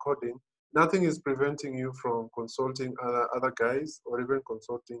in the recording, nothing is preventing you from consulting other guys, or even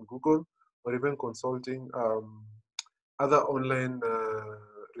consulting Google, or even consulting other online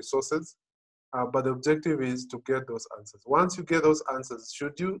resources. But the objective is to get those answers. Once you get those answers,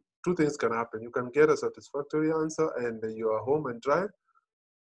 two things can happen. You can get a satisfactory answer and you are home and dry,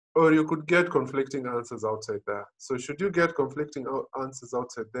 or you could get conflicting answers outside there. So should you get conflicting answers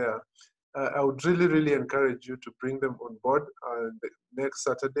outside there, I would really, really encourage you to bring them on board the next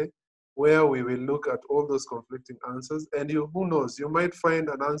Saturday, where we will look at all those conflicting answers. And who knows, you might find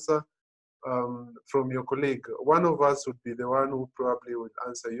an answer from your colleague. One of us would be the one who probably would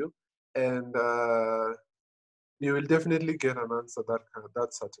answer you, and you will definitely get an answer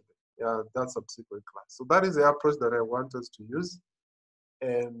that Saturday. Yeah, that subsequent class. So that is the approach that I want us to use,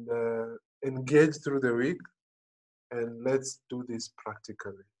 and engage through the week, and let's do this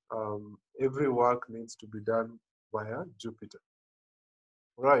practically. Every work needs to be done via Jupyter.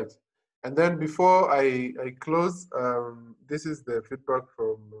 Right. And then before I close, this is the feedback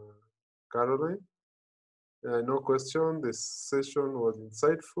from Caroline. No question, this session was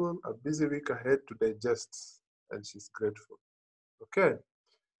insightful, a busy week ahead to digest, and she's grateful. Okay.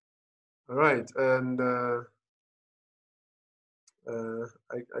 All right, and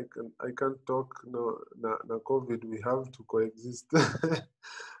I can't talk no COVID. We have to coexist.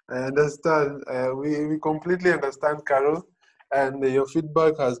 I understand. We completely understand, Carol, and your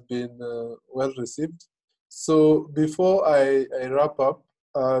feedback has been well received. So before I wrap up,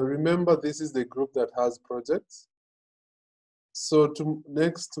 remember this is the group that has projects. So to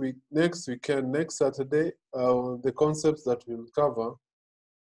next weekend, next Saturday, the concepts that we'll cover.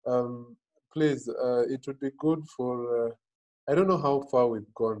 Please, it would be good for. I don't know how far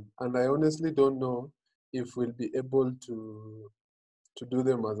we've gone, and I honestly don't know if we'll be able to do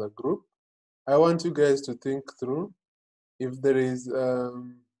them as a group. I want you guys to think through if there is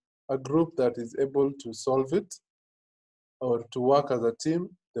a group that is able to solve it or to work as a team,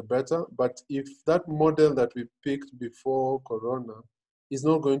 the better. But if that model that we picked before Corona is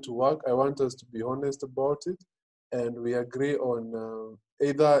not going to work, I want us to be honest about it, and we agree on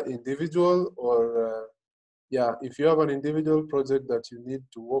either individual or yeah, if you have an individual project that you need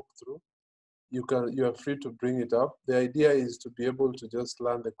to walk through, you are free to bring it up. The idea is to be able to just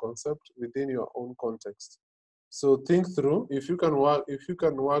learn the concept within your own context. So think through if you can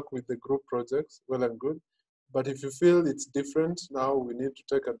work with the group projects, well and good. But if you feel it's different now, we need to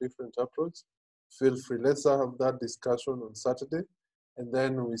take a different approach. Feel free. Let's have that discussion on Saturday, and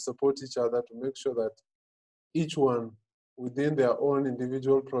then we support each other to make sure that each one within their own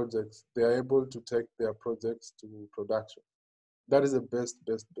individual projects, they are able to take their projects to production. That is the best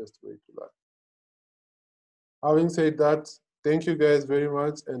way to learn. Having said that, thank you guys very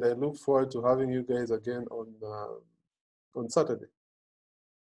much, and I look forward to having you guys again on Saturday.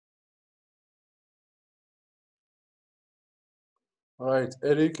 All right,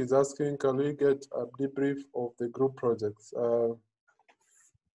 Eric is asking, can we get a debrief of the group projects?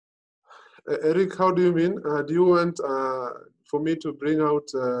 Eric, how do you mean? Do you want for me to bring out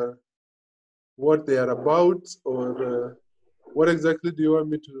what they are about, or what exactly do you want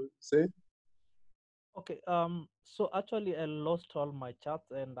me to say? Okay. So actually, I lost all my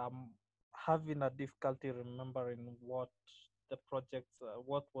chats, and I'm having a difficulty remembering what the projects.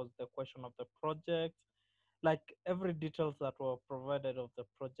 What was the question of the project? Like every details that were provided of the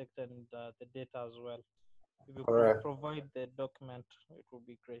project and the data as well. If you All could right. provide the document, it would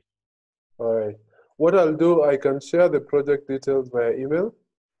be great. All right. What I'll do, I can share the project details via email.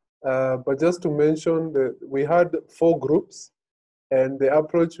 But just to mention that we had 4 groups, and the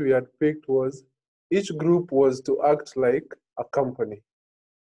approach we had picked was each group was to act like a company.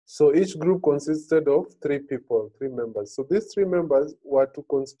 So each group consisted of 3 people, 3 members. So these 3 members were to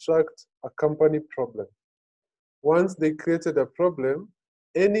construct a company problem. Once they created a problem,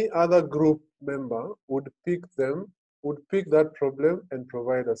 any other group member would pick that problem and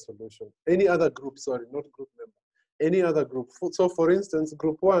provide a solution. Any other group, sorry, not group member, any other group. So for instance,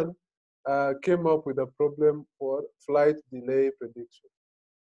 group 1 came up with a problem for flight delay prediction.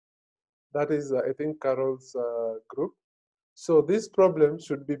 That is, I think, Carol's group. So this problem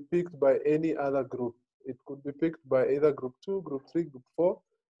should be picked by any other group. It could be picked by either group 2, group 3, group 4.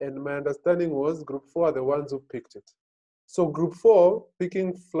 And my understanding was group 4 are the ones who picked it. So group 4,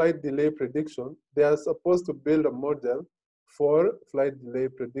 picking flight delay prediction, they are supposed to build a model for flight delay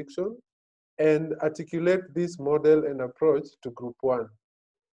prediction and articulate this model and approach to group 1.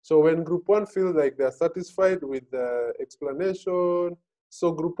 So when group 1 feels like they're satisfied with the explanation,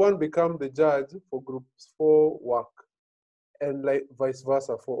 so group 1 become the judge for group 4 work, and like vice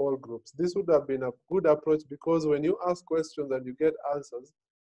versa for all groups. This would have been a good approach, because when you ask questions and you get answers,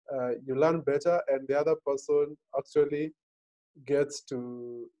 you learn better, and the other person actually gets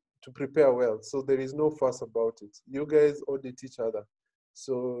to prepare well. So there is no fuss about it. You guys audit each other.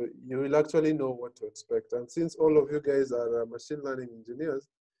 So you will actually know what to expect. And since all of you guys are machine learning engineers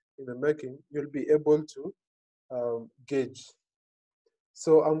in the making, you'll be able to gauge.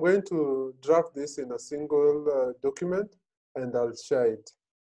 So I'm going to draft this in a single document and I'll share it.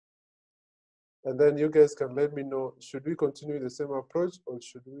 And then you guys can let me know, should we continue the same approach or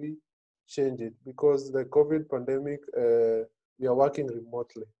should we change it? Because the COVID pandemic, we are working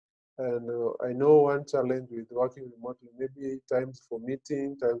remotely. And I know one challenge with working remotely, maybe times for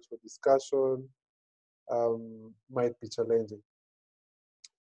meeting, times for discussion, might be challenging.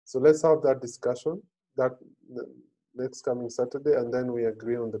 So let's have that discussion that next coming Saturday, and then we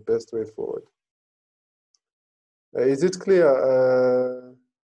agree on the best way forward. Is it clear,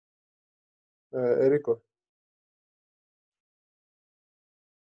 Eriko?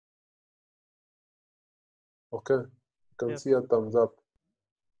 Okay, you can Yes. see a thumbs up.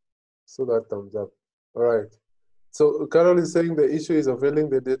 So that thumbs up. All right. So Carol is saying the issue is availing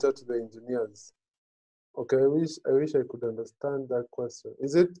the data to the engineers. Okay, I wish I could understand that question.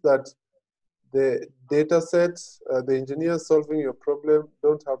 Is it that the data set, the engineers solving your problem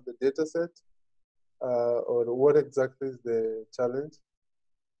don't have the data set? Or what exactly is the challenge?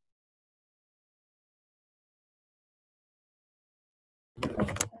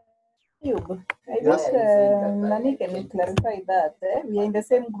 Ayub, I Yes. think Nani, can you clarify that? We are in the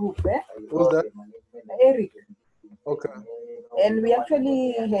same group, Who's that? Eric, Okay. and we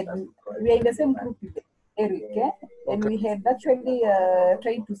actually had, we are in the same group with Eric, and Okay. we had actually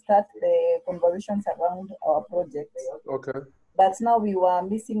tried to start the conversations around our project, Okay. but now we were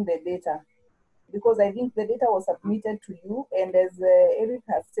missing the data because I think the data was submitted to you, and as Eric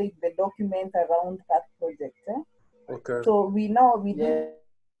has said, the document around that project. Okay. So we did.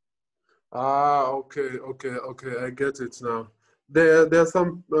 Okay. I get it now. There are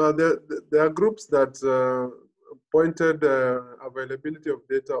some there are groups that pointed availability of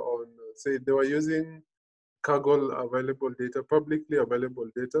data on. Say they were using Kaggle available data, publicly available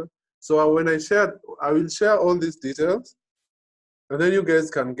data. So when I will share all these details, and then you guys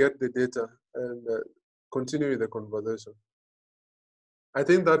can get the data and continue with the conversation. I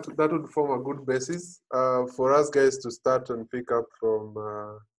think that would form a good basis for us guys to start and pick up from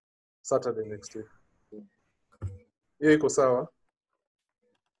Saturday next week. Hiyo iko sawa?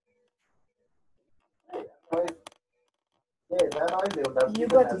 You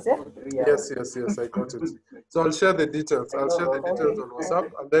got it, Yes, I got it. So I'll share the details. I'll share the details on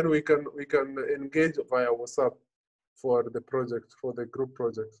WhatsApp, and then we can engage via WhatsApp for the project, for the group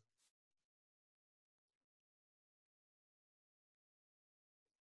project.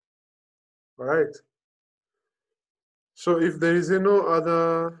 All right. So if there is no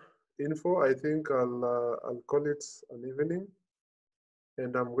other info, I think I'll call it an evening,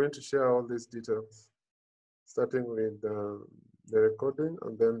 and I'm going to share all these details, starting with the recording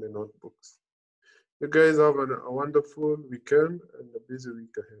and then the notebooks. You guys have a wonderful weekend and a busy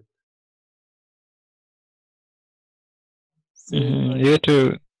week ahead. You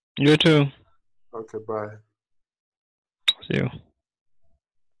too. You too. Okay, bye. See you.